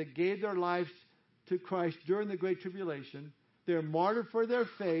Tribulation, that gave their lives to Christ during the Great Tribulation. They're martyred for their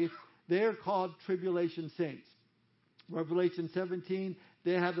faith. They are called tribulation saints. Revelation 17,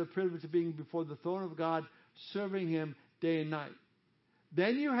 they have the privilege of being before the throne of God, serving him day and night.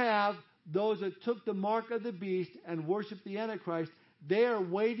 Then you have those that took the mark of the beast and worship the Antichrist. They are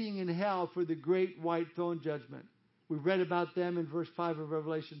waiting in hell for the great white throne judgment, We read about them in verse 5 of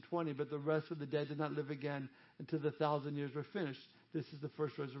Revelation 20, but the rest of the dead did not live again until the 1,000 years were finished. This is the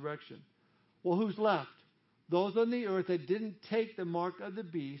first resurrection. Well, who's left? Those on the earth that didn't take the mark of the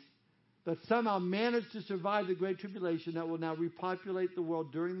beast, that somehow managed to survive the Great Tribulation, that will now repopulate the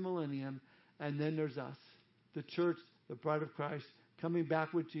world during the millennium. And then there's us, the church, the bride of Christ, coming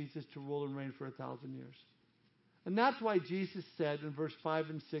back with Jesus to rule and reign for 1,000 years. And that's why Jesus said in verse 5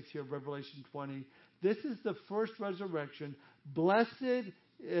 and 6 here of Revelation 20, this is the first resurrection. Blessed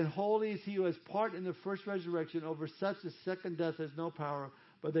and holy is he who has part in the first resurrection. Over such the second death has no power,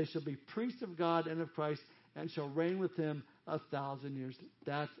 but they shall be priests of God and of Christ and shall reign with him 1,000 years.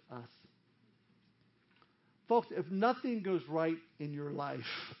 That's us. Folks, if nothing goes right in your life,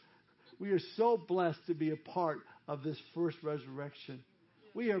 we are so blessed to be a part of this first resurrection.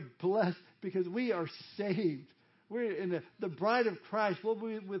 We are blessed because we are saved. We're in the bride of Christ. We'll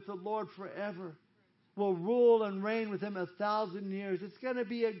be with the Lord forever. We'll rule and reign with him 1,000 years. It's going to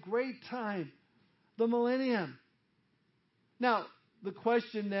be a great time. The millennium. Now, the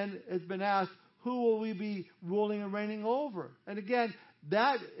question then has been asked, who will we be ruling and reigning over? And again,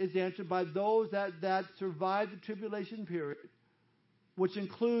 that is answered by those that survive the tribulation period, which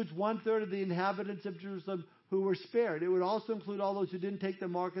includes 1/3 of the inhabitants of Jerusalem who were spared. It would also include all those who didn't take the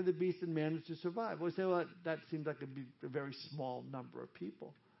mark of the beast and managed to survive. We say, well, that seems like it'd be a very small number of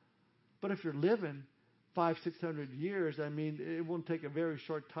people. But if you're living 500-600 years, I mean, it won't take a very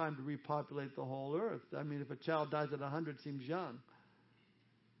short time to repopulate the whole earth. I mean, if a child dies at 100, it seems young.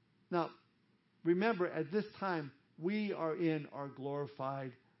 Now, remember, at this time, we are in our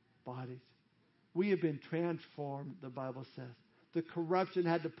glorified bodies. We have been transformed, the Bible says. The corruption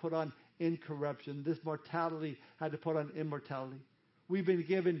had to put on incorruption. This mortality had to put on immortality. We've been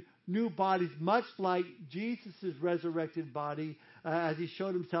given new bodies, much like Jesus' resurrected body, as he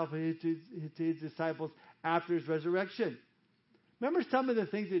showed himself to his disciples after his resurrection. Remember some of the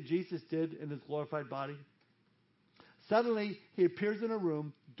things that Jesus did in his glorified body? Suddenly, he appears in a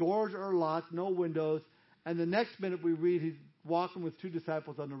room, doors are locked, no windows, and the next minute we read he's walking with 2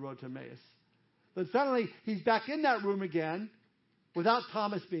 disciples on the road to Emmaus. Then suddenly, he's back in that room again, without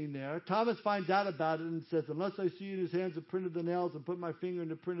Thomas being there. Thomas finds out about it and says, unless I see in his hands the print of the nails and put my finger in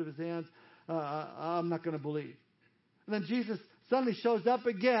the print of his hands, I'm not going to believe. And then Jesus suddenly shows up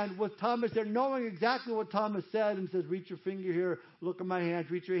again with Thomas there, knowing exactly what Thomas said, and says, reach your finger here, look at my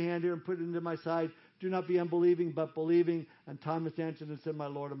hands, reach your hand here and put it into my side. Do not be unbelieving, but believing. And Thomas answered and said, my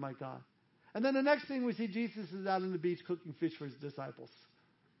Lord and my God. And then the next thing we see, Jesus is out on the beach cooking fish for his disciples.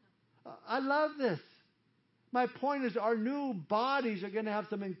 I love this. My point is our new bodies are going to have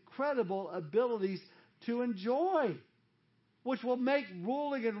some incredible abilities to enjoy, which will make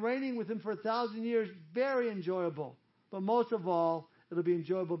ruling and reigning with him for 1,000 years very enjoyable. But most of all, it'll be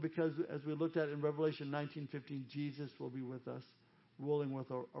enjoyable because, as we looked at in Revelation 19:15, Jesus will be with us, ruling with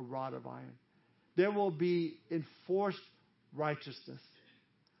a rod of iron. There will be enforced righteousness.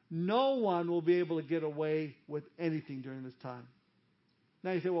 No one will be able to get away with anything during this time.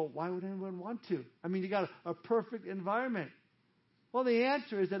 Now you say, well, why would anyone want to? I mean, you got a perfect environment. Well, the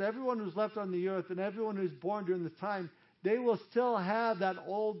answer is that everyone who's left on the earth and everyone who's born during this time, they will still have that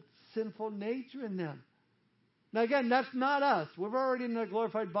old sinful nature in them. Now again, that's not us. We're already in our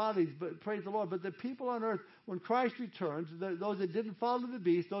glorified bodies, but praise the Lord. But the people on earth, when Christ returns, those that didn't follow the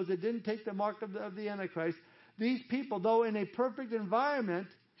beast, those that didn't take the mark of the Antichrist, these people, though in a perfect environment,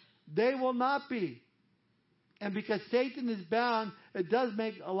 they will not be. And because Satan is bound, it does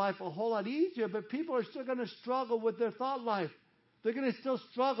make life a whole lot easier, but people are still going to struggle with their thought life. They're going to still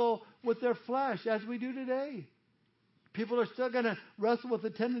struggle with their flesh, as we do today. People are still going to wrestle with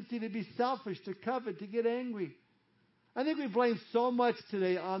the tendency to be selfish, to covet, to get angry. I think we blame so much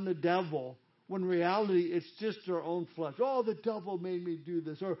today on the devil, when in reality it's just our own flesh. Oh, the devil made me do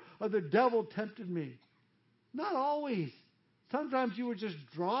this, or the devil tempted me. Not always. Sometimes you were just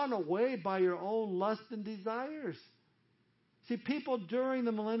drawn away by your own lust and desires. See, people alive during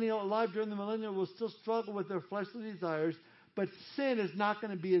the millennial will still struggle with their fleshly desires, but sin is not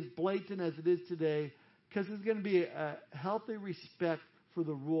going to be as blatant as it is today, because there's going to be a healthy respect for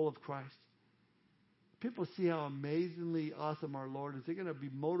the rule of Christ. People see how amazingly awesome our Lord is. They're going to be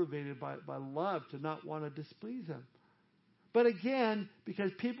motivated by love to not want to displease him. But again,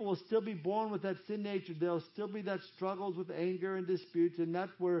 because people will still be born with that sin nature, there'll still be that struggles with anger and disputes, and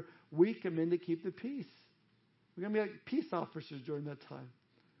that's where we come in to keep the peace. We're going to be like peace officers during that time.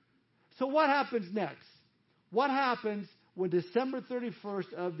 So what happens next? What happens when December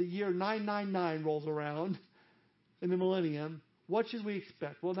 31st of the year 999 rolls around in the millennium? What should we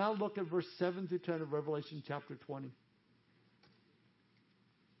expect? Well, now look at verse 7 through 10 of Revelation chapter 20.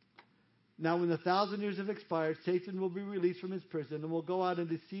 Now when the 1,000 years have expired, Satan will be released from his prison and will go out and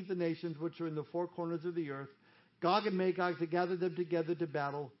deceive the nations which are in the four corners of the earth, Gog and Magog, to gather them together to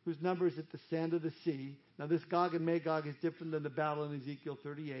battle, whose number is at the sand of the sea. Now this Gog and Magog is different than the battle in Ezekiel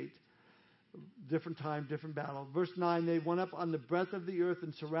 38. Different time, different battle. Verse 9, they went up on the breadth of the earth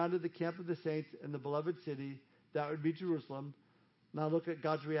and surrounded the camp of the saints and the beloved city. That would be Jerusalem. Now look at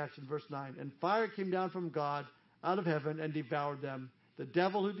God's reaction, verse 9. And fire came down from God out of heaven and devoured them. The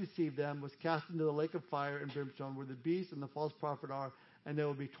devil who deceived them was cast into the lake of fire and brimstone, where the beast and the false prophet are, and they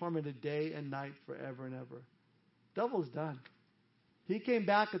will be tormented day and night forever and ever. Devil's done. He came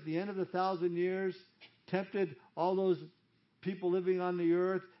back at the end of the 1,000 years, tempted all those people living on the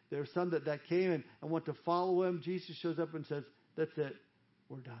earth. There were some that came and want to follow him. Jesus shows up and says, that's it.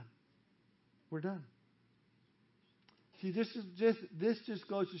 We're done. We're done. See, this just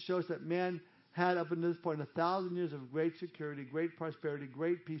goes to show us that man had up until this point 1,000 years of great security, great prosperity,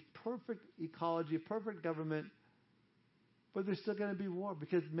 great peace, perfect ecology, perfect government. But there's still going to be war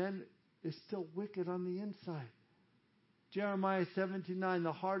because man is still wicked on the inside. Jeremiah 17:9,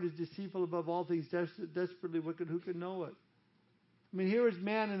 the heart is deceitful above all things, desperately wicked. Who can know it? I mean, here is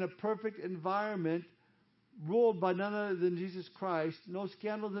man in a perfect environment, ruled by none other than Jesus Christ. No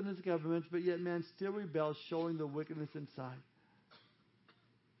scandals in his governments, but yet man still rebels, showing the wickedness inside.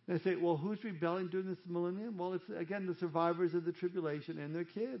 They say, well, who's rebelling during this millennium? Well, it's, again, the survivors of the tribulation and their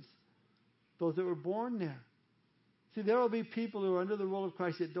kids, those that were born there. See, there will be people who are under the rule of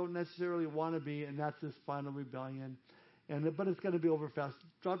Christ that don't necessarily want to be, and that's this final rebellion. But it's going to be over fast.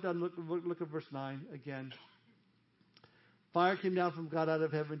 Drop down, look at verse 9 again. Fire came down from God out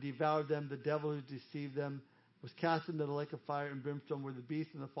of heaven, devoured them. The devil who deceived them was cast into the lake of fire and brimstone, where the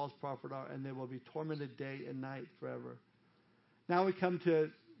beast and the false prophet are, and they will be tormented day and night forever. Now we come to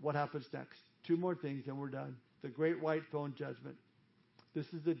what happens next. Two more things, and we're done. The great white throne judgment. This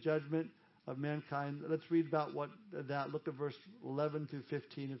is the judgment of mankind. Let's read about that. Look at verse 11 through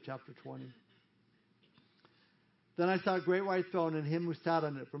 15 of chapter 20. Then I saw a great white throne and him who sat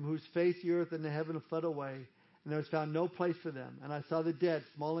on it, from whose face the earth and the heaven fled away, and there was found no place for them. And I saw the dead,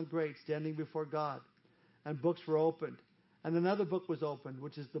 small and great, standing before God. And books were opened. And another book was opened,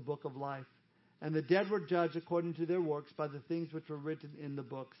 which is the book of life. And the dead were judged according to their works by the things which were written in the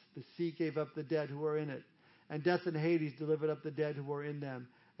books. The sea gave up the dead who were in it. And death and Hades delivered up the dead who were in them.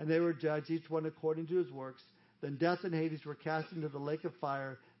 And they were judged, each one according to his works. Then death and Hades were cast into the lake of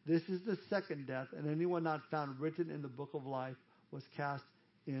fire. This is the second death, and anyone not found written in the book of life was cast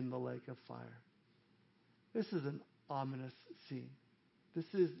in the lake of fire. This is an ominous scene. This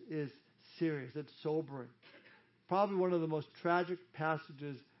is serious. It's sobering. Probably one of the most tragic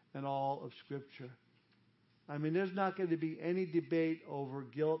passages in all of Scripture. I mean, there's not going to be any debate over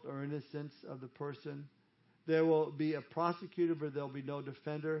guilt or innocence of the person. There will be a prosecutor, but there'll be no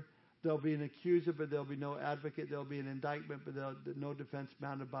defender. There'll be an accuser, but there'll be no advocate. There'll be an indictment, but there'll be no defense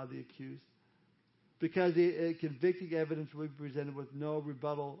mounted by the accused. Because the convicting evidence will be presented with no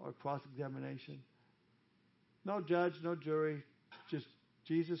rebuttal or cross-examination. No judge, no jury, just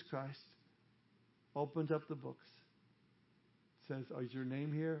Jesus Christ opens up the books. Says, is your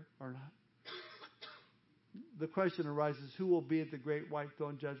name here or not? The question arises, who will be at the great white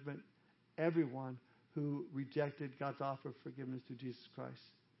throne judgment? Everyone who rejected God's offer of forgiveness through Jesus Christ.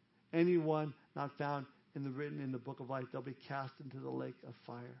 Anyone not found written in the book of life, they'll be cast into the lake of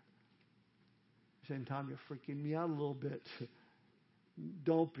fire. Same time, you're freaking me out a little bit.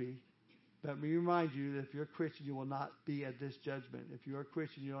 Don't be. Let me remind you that if you're a Christian, you will not be at this judgment. If you're a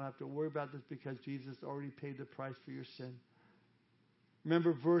Christian, you don't have to worry about this because Jesus already paid the price for your sin.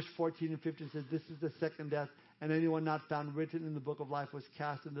 Remember verse 14 and 15 says, this is the second death, and anyone not found written in the book of life was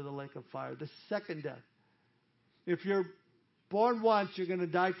cast into the lake of fire. The second death. If you're born once, you're going to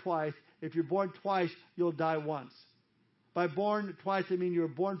die twice. If you're born twice, you'll die once. By born twice, I mean you're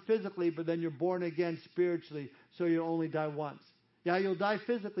born physically, but then you're born again spiritually, so you'll only die once. Yeah, you'll die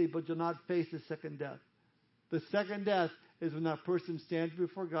physically, but you'll not face the second death. The second death is when that person stands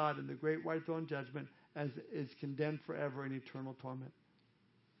before God in the great white throne judgment and is condemned forever in eternal torment.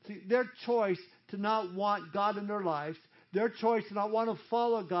 See, their choice to not want God in their lives, their choice to not want to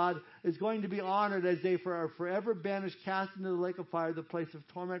follow God is going to be honored as they are forever banished, cast into the lake of fire, the place of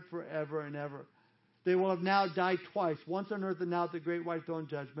torment forever and ever. They will have now died twice, once on earth and now at the great white throne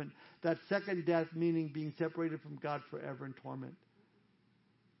judgment. That second death meaning being separated from God forever in torment.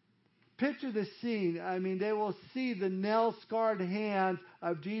 Picture the scene. I mean, they will see the nail-scarred hand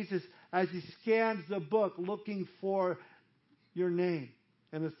of Jesus as he scans the book looking for your name,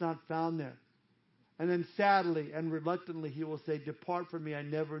 and it's not found there. And then sadly and reluctantly he will say, depart from me, I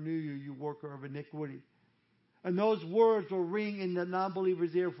never knew you, you worker of iniquity. And those words will ring in the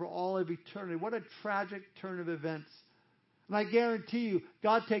non-believer's ear for all of eternity. What a tragic turn of events. And I guarantee you,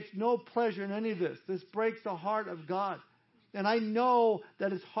 God takes no pleasure in any of this. This breaks the heart of God. And I know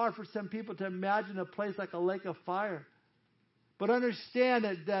that it's hard for some people to imagine a place like a lake of fire. But understand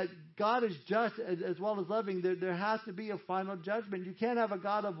that God is just as well as loving. There has to be a final judgment. You can't have a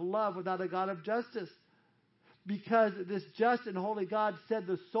God of love without a God of justice. Because this just and holy God said,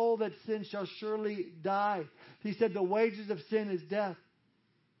 the soul that sins shall surely die. He said the wages of sin is death.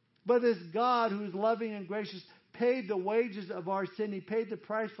 But this God who is loving and gracious paid the wages of our sin. He paid the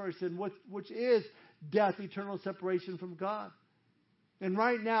price for our sin, which is death, eternal separation from God. And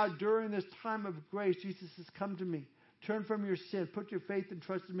right now, during this time of grace, Jesus says, come to me. Turn from your sin. Put your faith and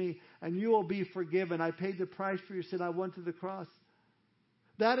trust in me, and you will be forgiven. I paid the price for your sin. I went to the cross.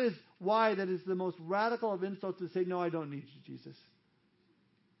 That is why that is the most radical of insults to say, no, I don't need you, Jesus.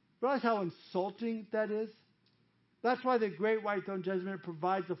 Realize how insulting that is? That's why the great white throne judgment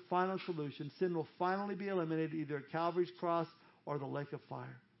provides a final solution. Sin will finally be eliminated either at Calvary's cross or the lake of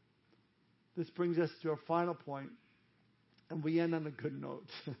fire. This brings us to our final point, and we end on a good note.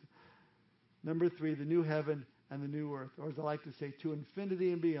 Number 3, the new heaven and the new earth, or as I like to say, to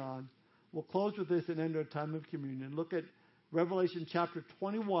infinity and beyond. We'll close with this and end our time of communion. Look at Revelation chapter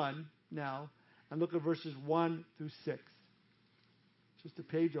 21 now, and look at verses 1 through 6. Just a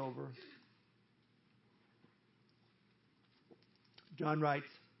page over. John writes,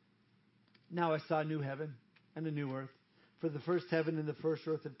 now I saw a new heaven and a new earth, for the first heaven and the first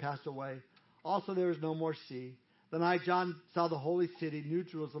earth had passed away. Also there is no more sea. Then I, John, saw the holy city, New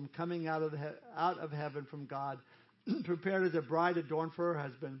Jerusalem, coming out of heaven from God, prepared as a bride adorned for her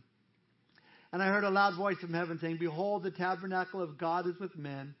husband. And I heard a loud voice from heaven saying, behold, the tabernacle of God is with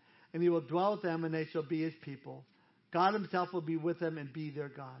men, and he will dwell with them, and they shall be his people. God himself will be with them and be their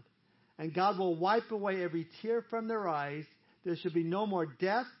God. And God will wipe away every tear from their eyes. There shall be no more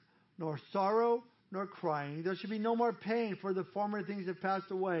death, nor sorrow, nor crying. There shall be no more pain, for the former things have passed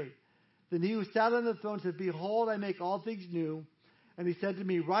away. Then he who sat on the throne said, behold, I make all things new. And he said to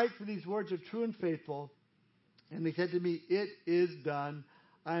me, write, for these words are true and faithful. And he said to me, it is done.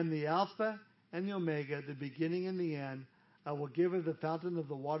 I am the Alpha and the Omega, the beginning and the end. I will give of the fountain of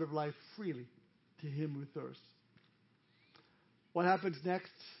the water of life freely to him who thirsts. What happens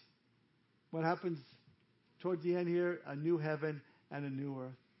next? What happens towards the end here? A new heaven and a new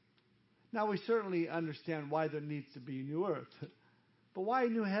earth. Now we certainly understand why there needs to be a new earth. But why a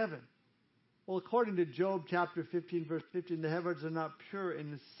new heaven? Well, according to Job chapter 15, verse 15, the heavens are not pure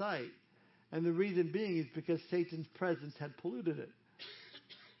in his sight. And the reason being is because Satan's presence had polluted it.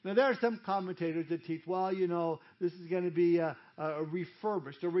 Now, there are some commentators that teach, well, this is going to be a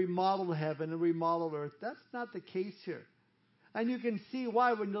refurbished, a remodeled heaven, a remodeled earth. That's not the case here. And you can see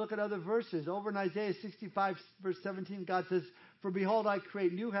why when you look at other verses. Over in Isaiah 65, verse 17, God says, for behold, I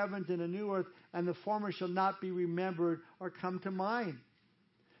create new heavens and a new earth, and the former shall not be remembered or come to mind.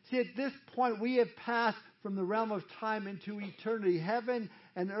 See, at this point, we have passed from the realm of time into eternity. Heaven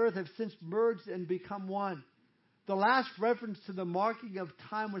and earth have since merged and become one. The last reference to the marking of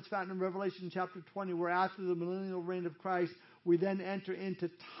time was found in Revelation chapter 20, where after the millennial reign of Christ, we then enter into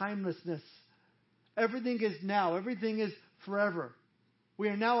timelessness. Everything is now. Everything is forever. We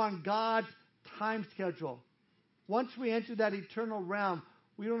are now on God's time schedule. Once we enter that eternal realm,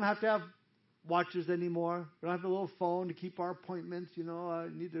 we don't have to have watches anymore. We don't have a little phone to keep our appointments. I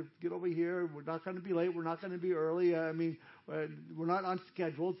need to get over here. We're not going to be late. We're not going to be early. We're not on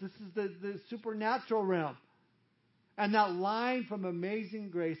schedules. This is the supernatural realm. And that line from Amazing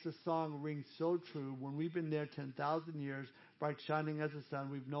Grace, the song, rings so true. When we've been there 10,000 years, bright shining as the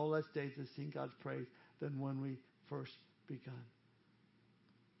sun, we've no less days to sing God's praise than when we first begun.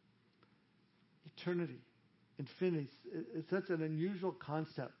 Eternity, infinity, it's such an unusual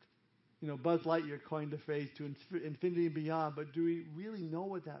concept. Buzz Lightyear coined the phrase to infinity and beyond, but do we really know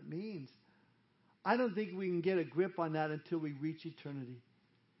what that means? I don't think we can get a grip on that until we reach eternity.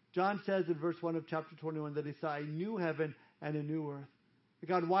 John says in verse 1 of chapter 21 that he saw a new heaven and a new earth. That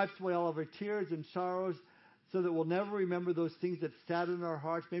God wipes away all of our tears and sorrows so that we'll never remember those things that sadden our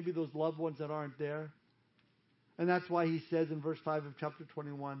hearts, maybe those loved ones that aren't there. And that's why he says in verse 5 of chapter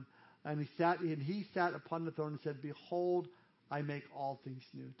 21, and he sat upon the throne and said, behold, I make all things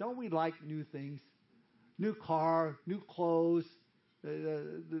new. Don't we like new things? New car, new clothes,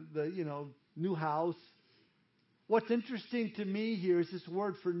 new house. What's interesting to me here is this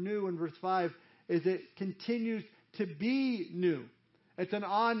word for new in verse 5 is it continues to be new. It's an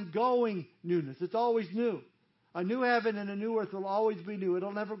ongoing newness. It's always new. A new heaven and a new earth will always be new.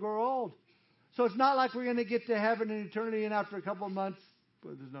 It'll never grow old. So it's not like we're going to get to heaven in eternity and after a couple of months,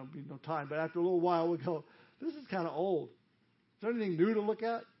 well, there's no time, but after a little while we'll go, This is kind of old. Is there anything new to look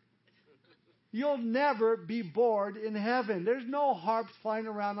at? You'll never be bored in heaven. There's no harps flying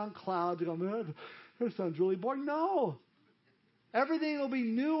around on clouds. You go, that sounds really boring. No. Everything will be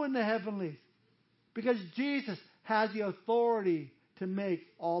new in the heavenlies. Because Jesus has the authority to make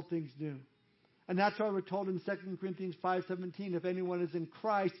all things new. And that's why we're told in 2 Corinthians 5:17, if anyone is in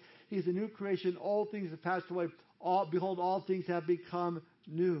Christ, he's a new creation. All things have passed away. Behold, all things have become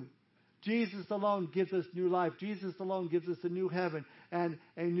new. Jesus alone gives us new life. Jesus alone gives us a new heaven and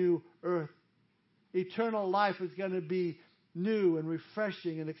a new earth. Eternal life is going to be new and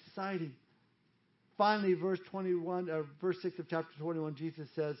refreshing and exciting. Finally, verse 6 of chapter 21, Jesus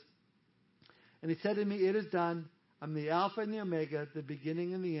says, and he said to me, it is done. I'm the Alpha and the Omega, the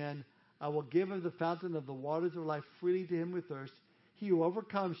beginning and the end. I will give of the fountain of the waters of life freely to him who thirsts. He who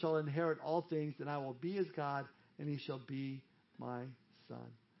overcomes shall inherit all things, and I will be his God, and he shall be my son.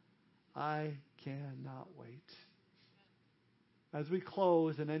 I cannot wait. As we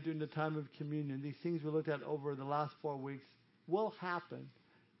close and enter into time of communion, these things we looked at over the last 4 weeks will happen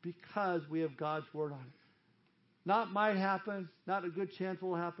because we have God's word on it. Not might happen, not a good chance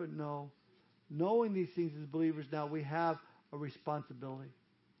will happen, no. Knowing these things as believers now, we have a responsibility.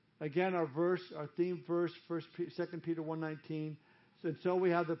 Again, our theme verse, 2 Peter 1:19. And so we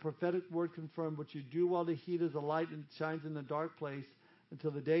have the prophetic word confirmed, which you do while the heat is a light and shines in the dark place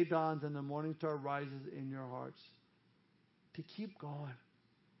until the day dawns and the morning star rises in your hearts. To keep going.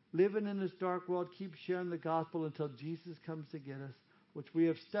 Living in this dark world, keep sharing the gospel until Jesus comes to get us, which we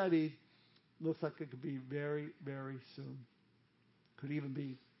have studied. Looks like it could be very, very soon. Could even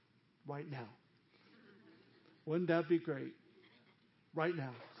be right now. Wouldn't that be great? Right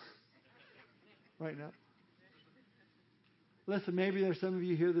now. Right now. Listen, maybe there's some of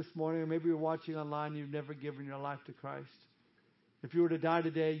you here this morning, or maybe you're watching online, you've never given your life to Christ. If you were to die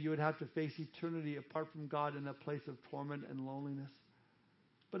today, you would have to face eternity apart from God in a place of torment and loneliness.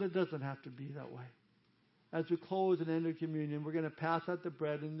 But it doesn't have to be that way. As we close and enter communion, we're going to pass out the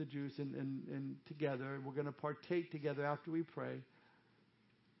bread and the juice and together. We're going to partake together after we pray.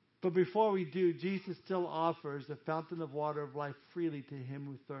 But before we do, Jesus still offers the fountain of water of life freely to him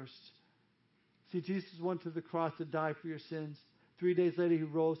who thirsts. See, Jesus went to the cross to die for your sins. 3 days later, he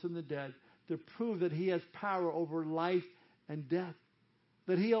rose from the dead to prove that he has power over life and death.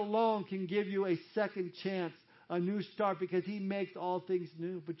 That he alone can give you a second chance, a new start, because he makes all things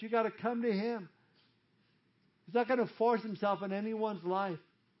new. But you got to come to him. He's not going to force himself in anyone's life.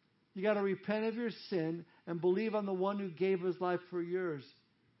 You got to repent of your sin and believe on the one who gave his life for yours.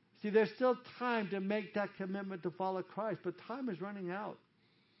 See, there's still time to make that commitment to follow Christ, but time is running out.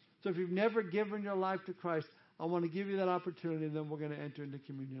 So if you've never given your life to Christ, I want to give you that opportunity, and then we're going to enter into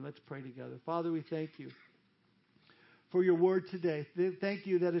communion. Let's pray together. Father, we thank you for your word today. Thank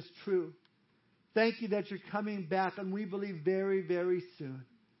you that it's true. Thank you that you're coming back, and we believe very, very soon.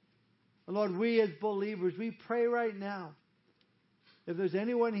 And Lord, we as believers, we pray right now. If there's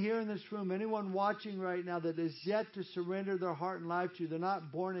anyone here in this room, anyone watching right now that is yet to surrender their heart and life to you, they're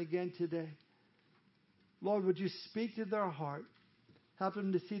not born again today. Lord, would you speak to their heart? Help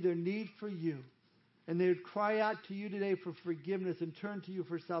them to see their need for you. And they would cry out to you today for forgiveness and turn to you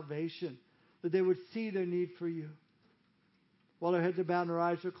for salvation. That they would see their need for you. While our heads are bowed and our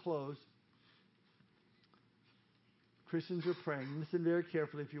eyes are closed, Christians are praying. Listen very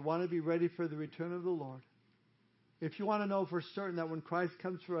carefully. If you want to be ready for the return of the Lord, if you want to know for certain that when Christ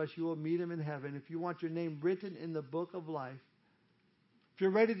comes for us, you will meet him in heaven, if you want your name written in the book of life, if you're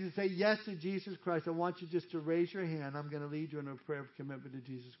ready to say yes to Jesus Christ, I want you just to raise your hand. I'm going to lead you in a prayer of commitment to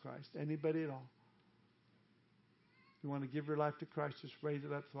Jesus Christ. Anybody at all? You want to give your life to Christ, just raise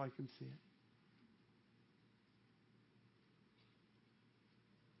it up so I can see it.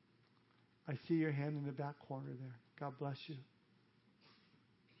 I see your hand in the back corner there. God bless you.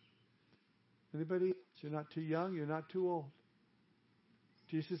 Anybody else? You're not too young. You're not too old.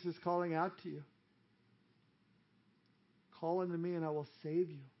 Jesus is calling out to you. Call unto me and I will save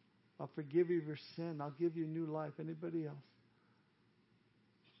you. I'll forgive you your sin. I'll give you new life. Anybody else?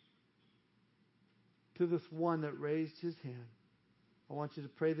 To this one that raised his hand, I want you to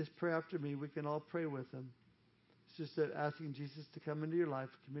pray this prayer after me. We can all pray with him. It's just that asking Jesus to come into your life,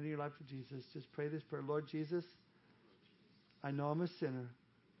 committing your life to Jesus. Just pray this prayer. Lord Jesus, I know I'm a sinner,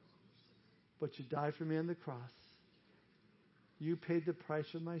 but you died for me on the cross. You paid the price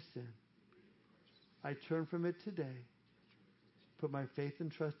for my sin. I turn from it today. Put my faith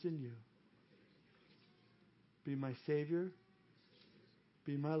and trust in you. Be my Savior.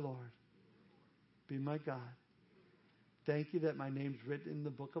 Be my Lord. Be my God. Thank you that my name's written in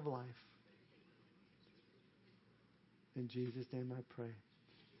the book of life. In Jesus' name I pray.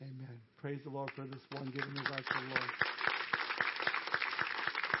 Amen. Praise the Lord for this one giving his life to the Lord.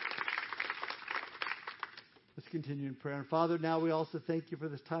 Let's continue in prayer. And Father, now we also thank you for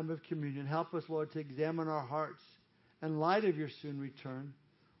this time of communion. Help us, Lord, to examine our hearts in light of your soon return.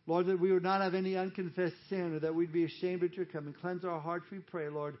 Lord, that we would not have any unconfessed sin or that we'd be ashamed at your coming. Cleanse our hearts, we pray,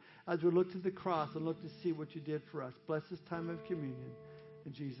 Lord, as we look to the cross and look to see what you did for us. Bless this time of communion.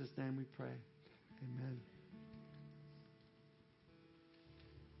 In Jesus' name we pray. Amen.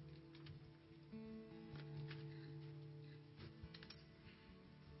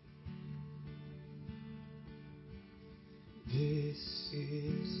 This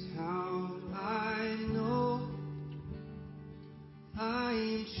is how I know I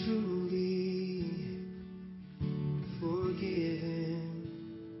am truly forgiven.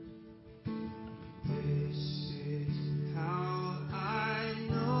 This is how I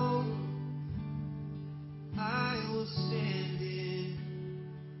know I will stand in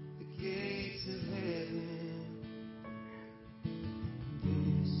the gates of heaven.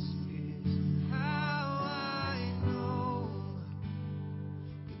 This is how I know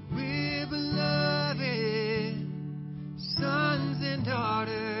we're beloved sons and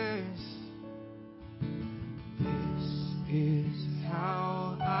daughters. This is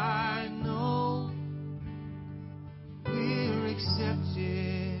how I know we're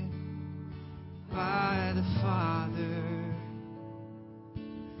accepted by the Father.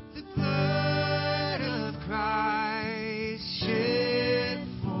 The blood of Christ shed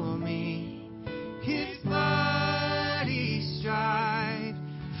for me, his body striped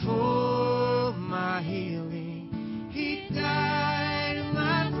for my healing. He died in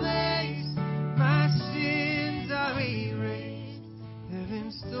my place, my sins are erased.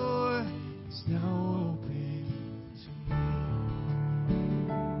 Heaven's door is now open to me.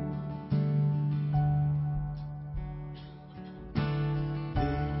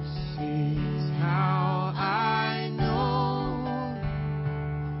 This is how I know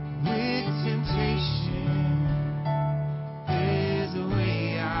with temptation there's a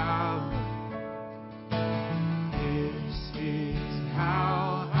way out. This is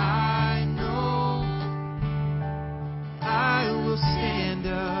how I know I will stand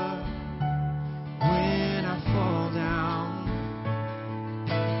up when I fall down.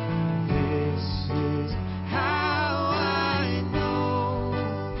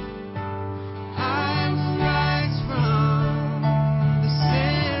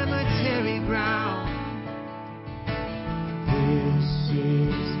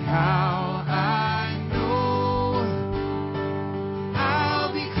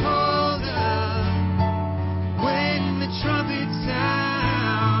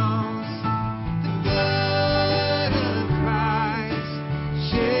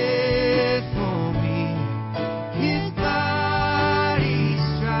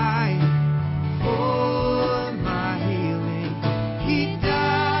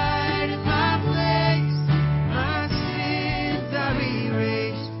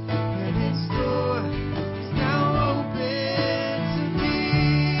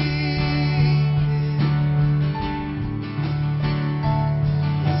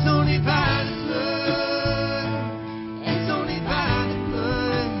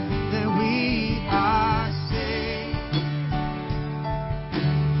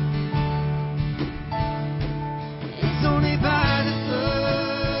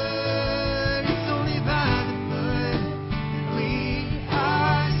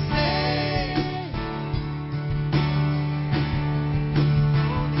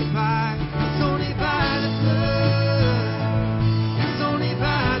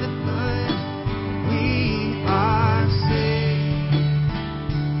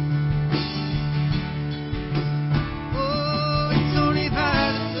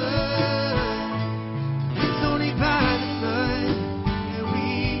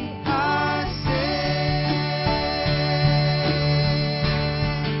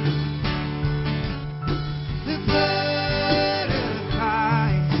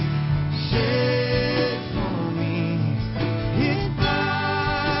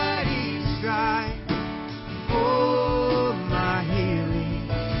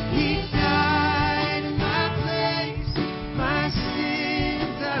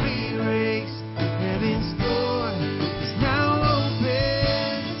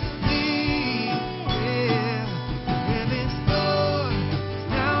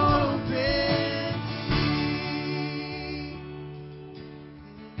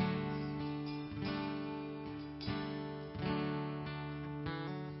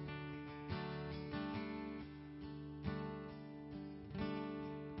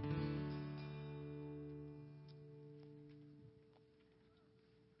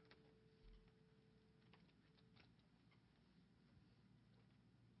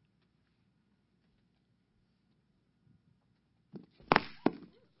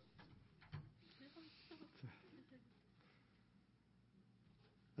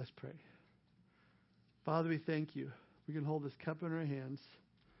 Let's pray. Father, we thank you. We can hold this cup in our hands.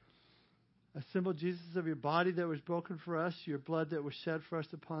 A symbol, Jesus, of your body that was broken for us, your blood that was shed for us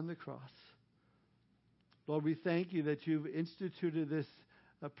upon the cross. Lord, we thank you that you've instituted this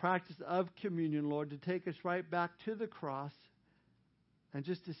practice of communion, Lord, to take us right back to the cross and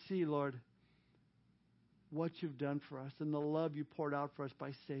just to see, Lord, what you've done for us and the love you poured out for us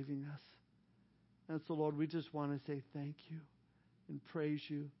by saving us. And so, Lord, we just want to say thank you and praise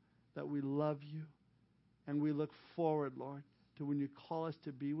you that we love you. And we look forward, Lord, to when you call us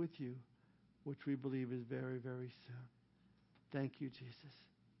to be with you, which we believe is very, very soon. Thank you, Jesus.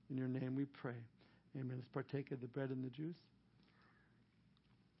 In your name we pray. Amen. Let's partake of the bread and the juice.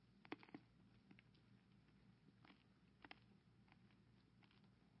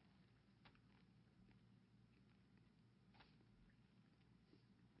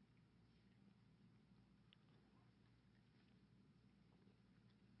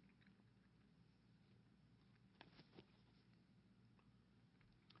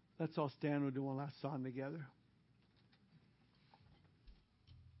 Let's all stand. We'll do one last song together.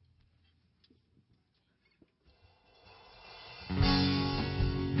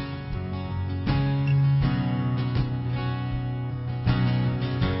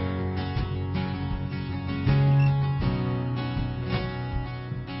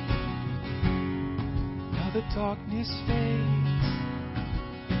 Now the darkness fades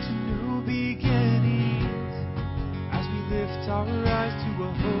into new beginnings as we lift our eyes to a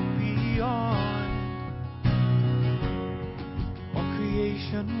hope beyond. All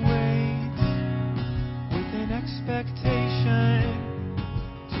creation waits with an expectation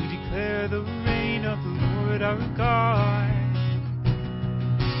to declare the reign of the Lord our God.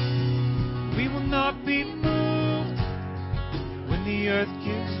 We will not be moved when the earth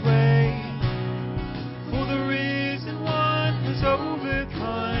gives way, for the risen one has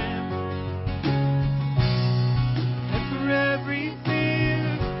overcome. And for every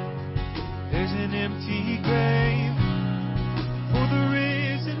fear, there's an empty grave, for the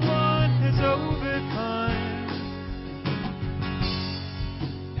risen one has overcome.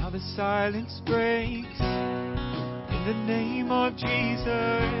 Now the silence breaks in the name of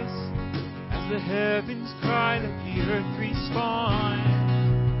Jesus, as the heavens cry, let the earth respond.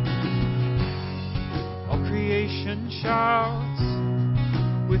 All creation shouts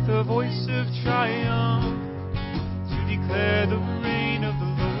with a voice of triumph to declare the reign of the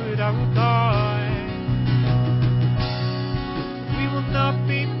Lord our God. We will not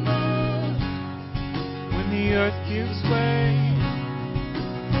be moved when the earth gives way,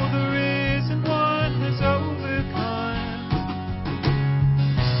 for the risen one has overcome.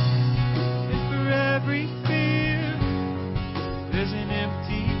 And for every fear, there's an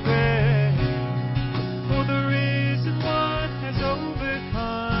empty grave, for the risen one has overcome.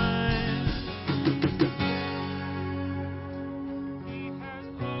 He has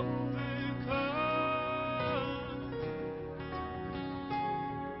overcome.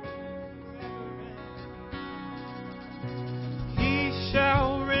 He shall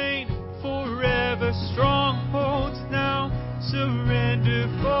reign forever. Strongholds now surrender,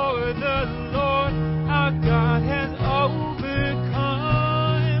 for the Lord our God has overcome.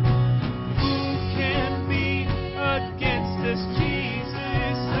 Who can be against us?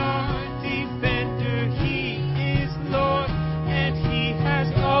 Jesus, our defender. He is Lord, and he has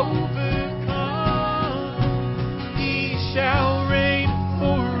overcome. He shall reign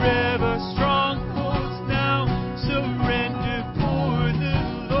forever. Strongholds now surrender, for the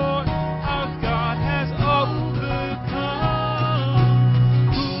Lord our God has overcome.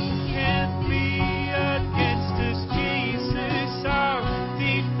 Who can be against us? Jesus, our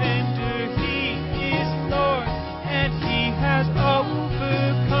defender. He is Lord, and he has overcome.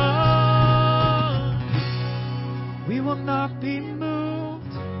 We will not be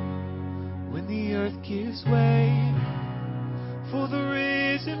moved when the earth gives way, for the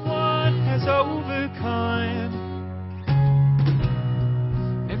risen one has overcome.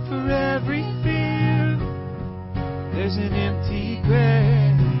 And for every fear, there's an empty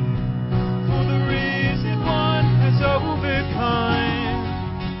grave, for the risen one has overcome.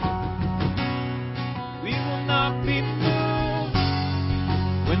 We will not be moved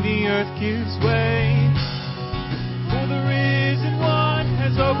when the earth gives way, for the risen one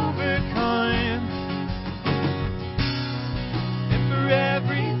has overcome. And for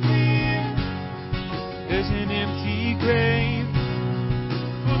every fear, there's an empty grave,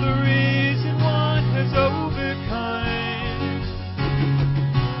 for the risen one has overcome.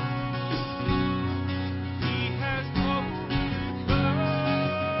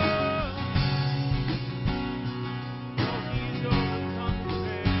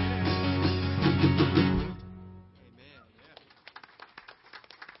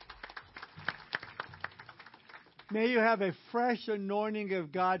 May you have a fresh anointing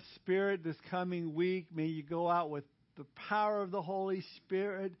of God's Spirit this coming week. May you go out with the power of the Holy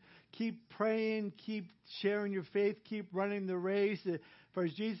Spirit. Keep praying, keep sharing your faith, keep running the race. For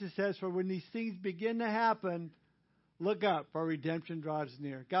as Jesus says, for when these things begin to happen, look up, for redemption draws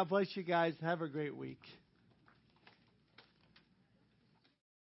near. God bless you guys. Have a great week.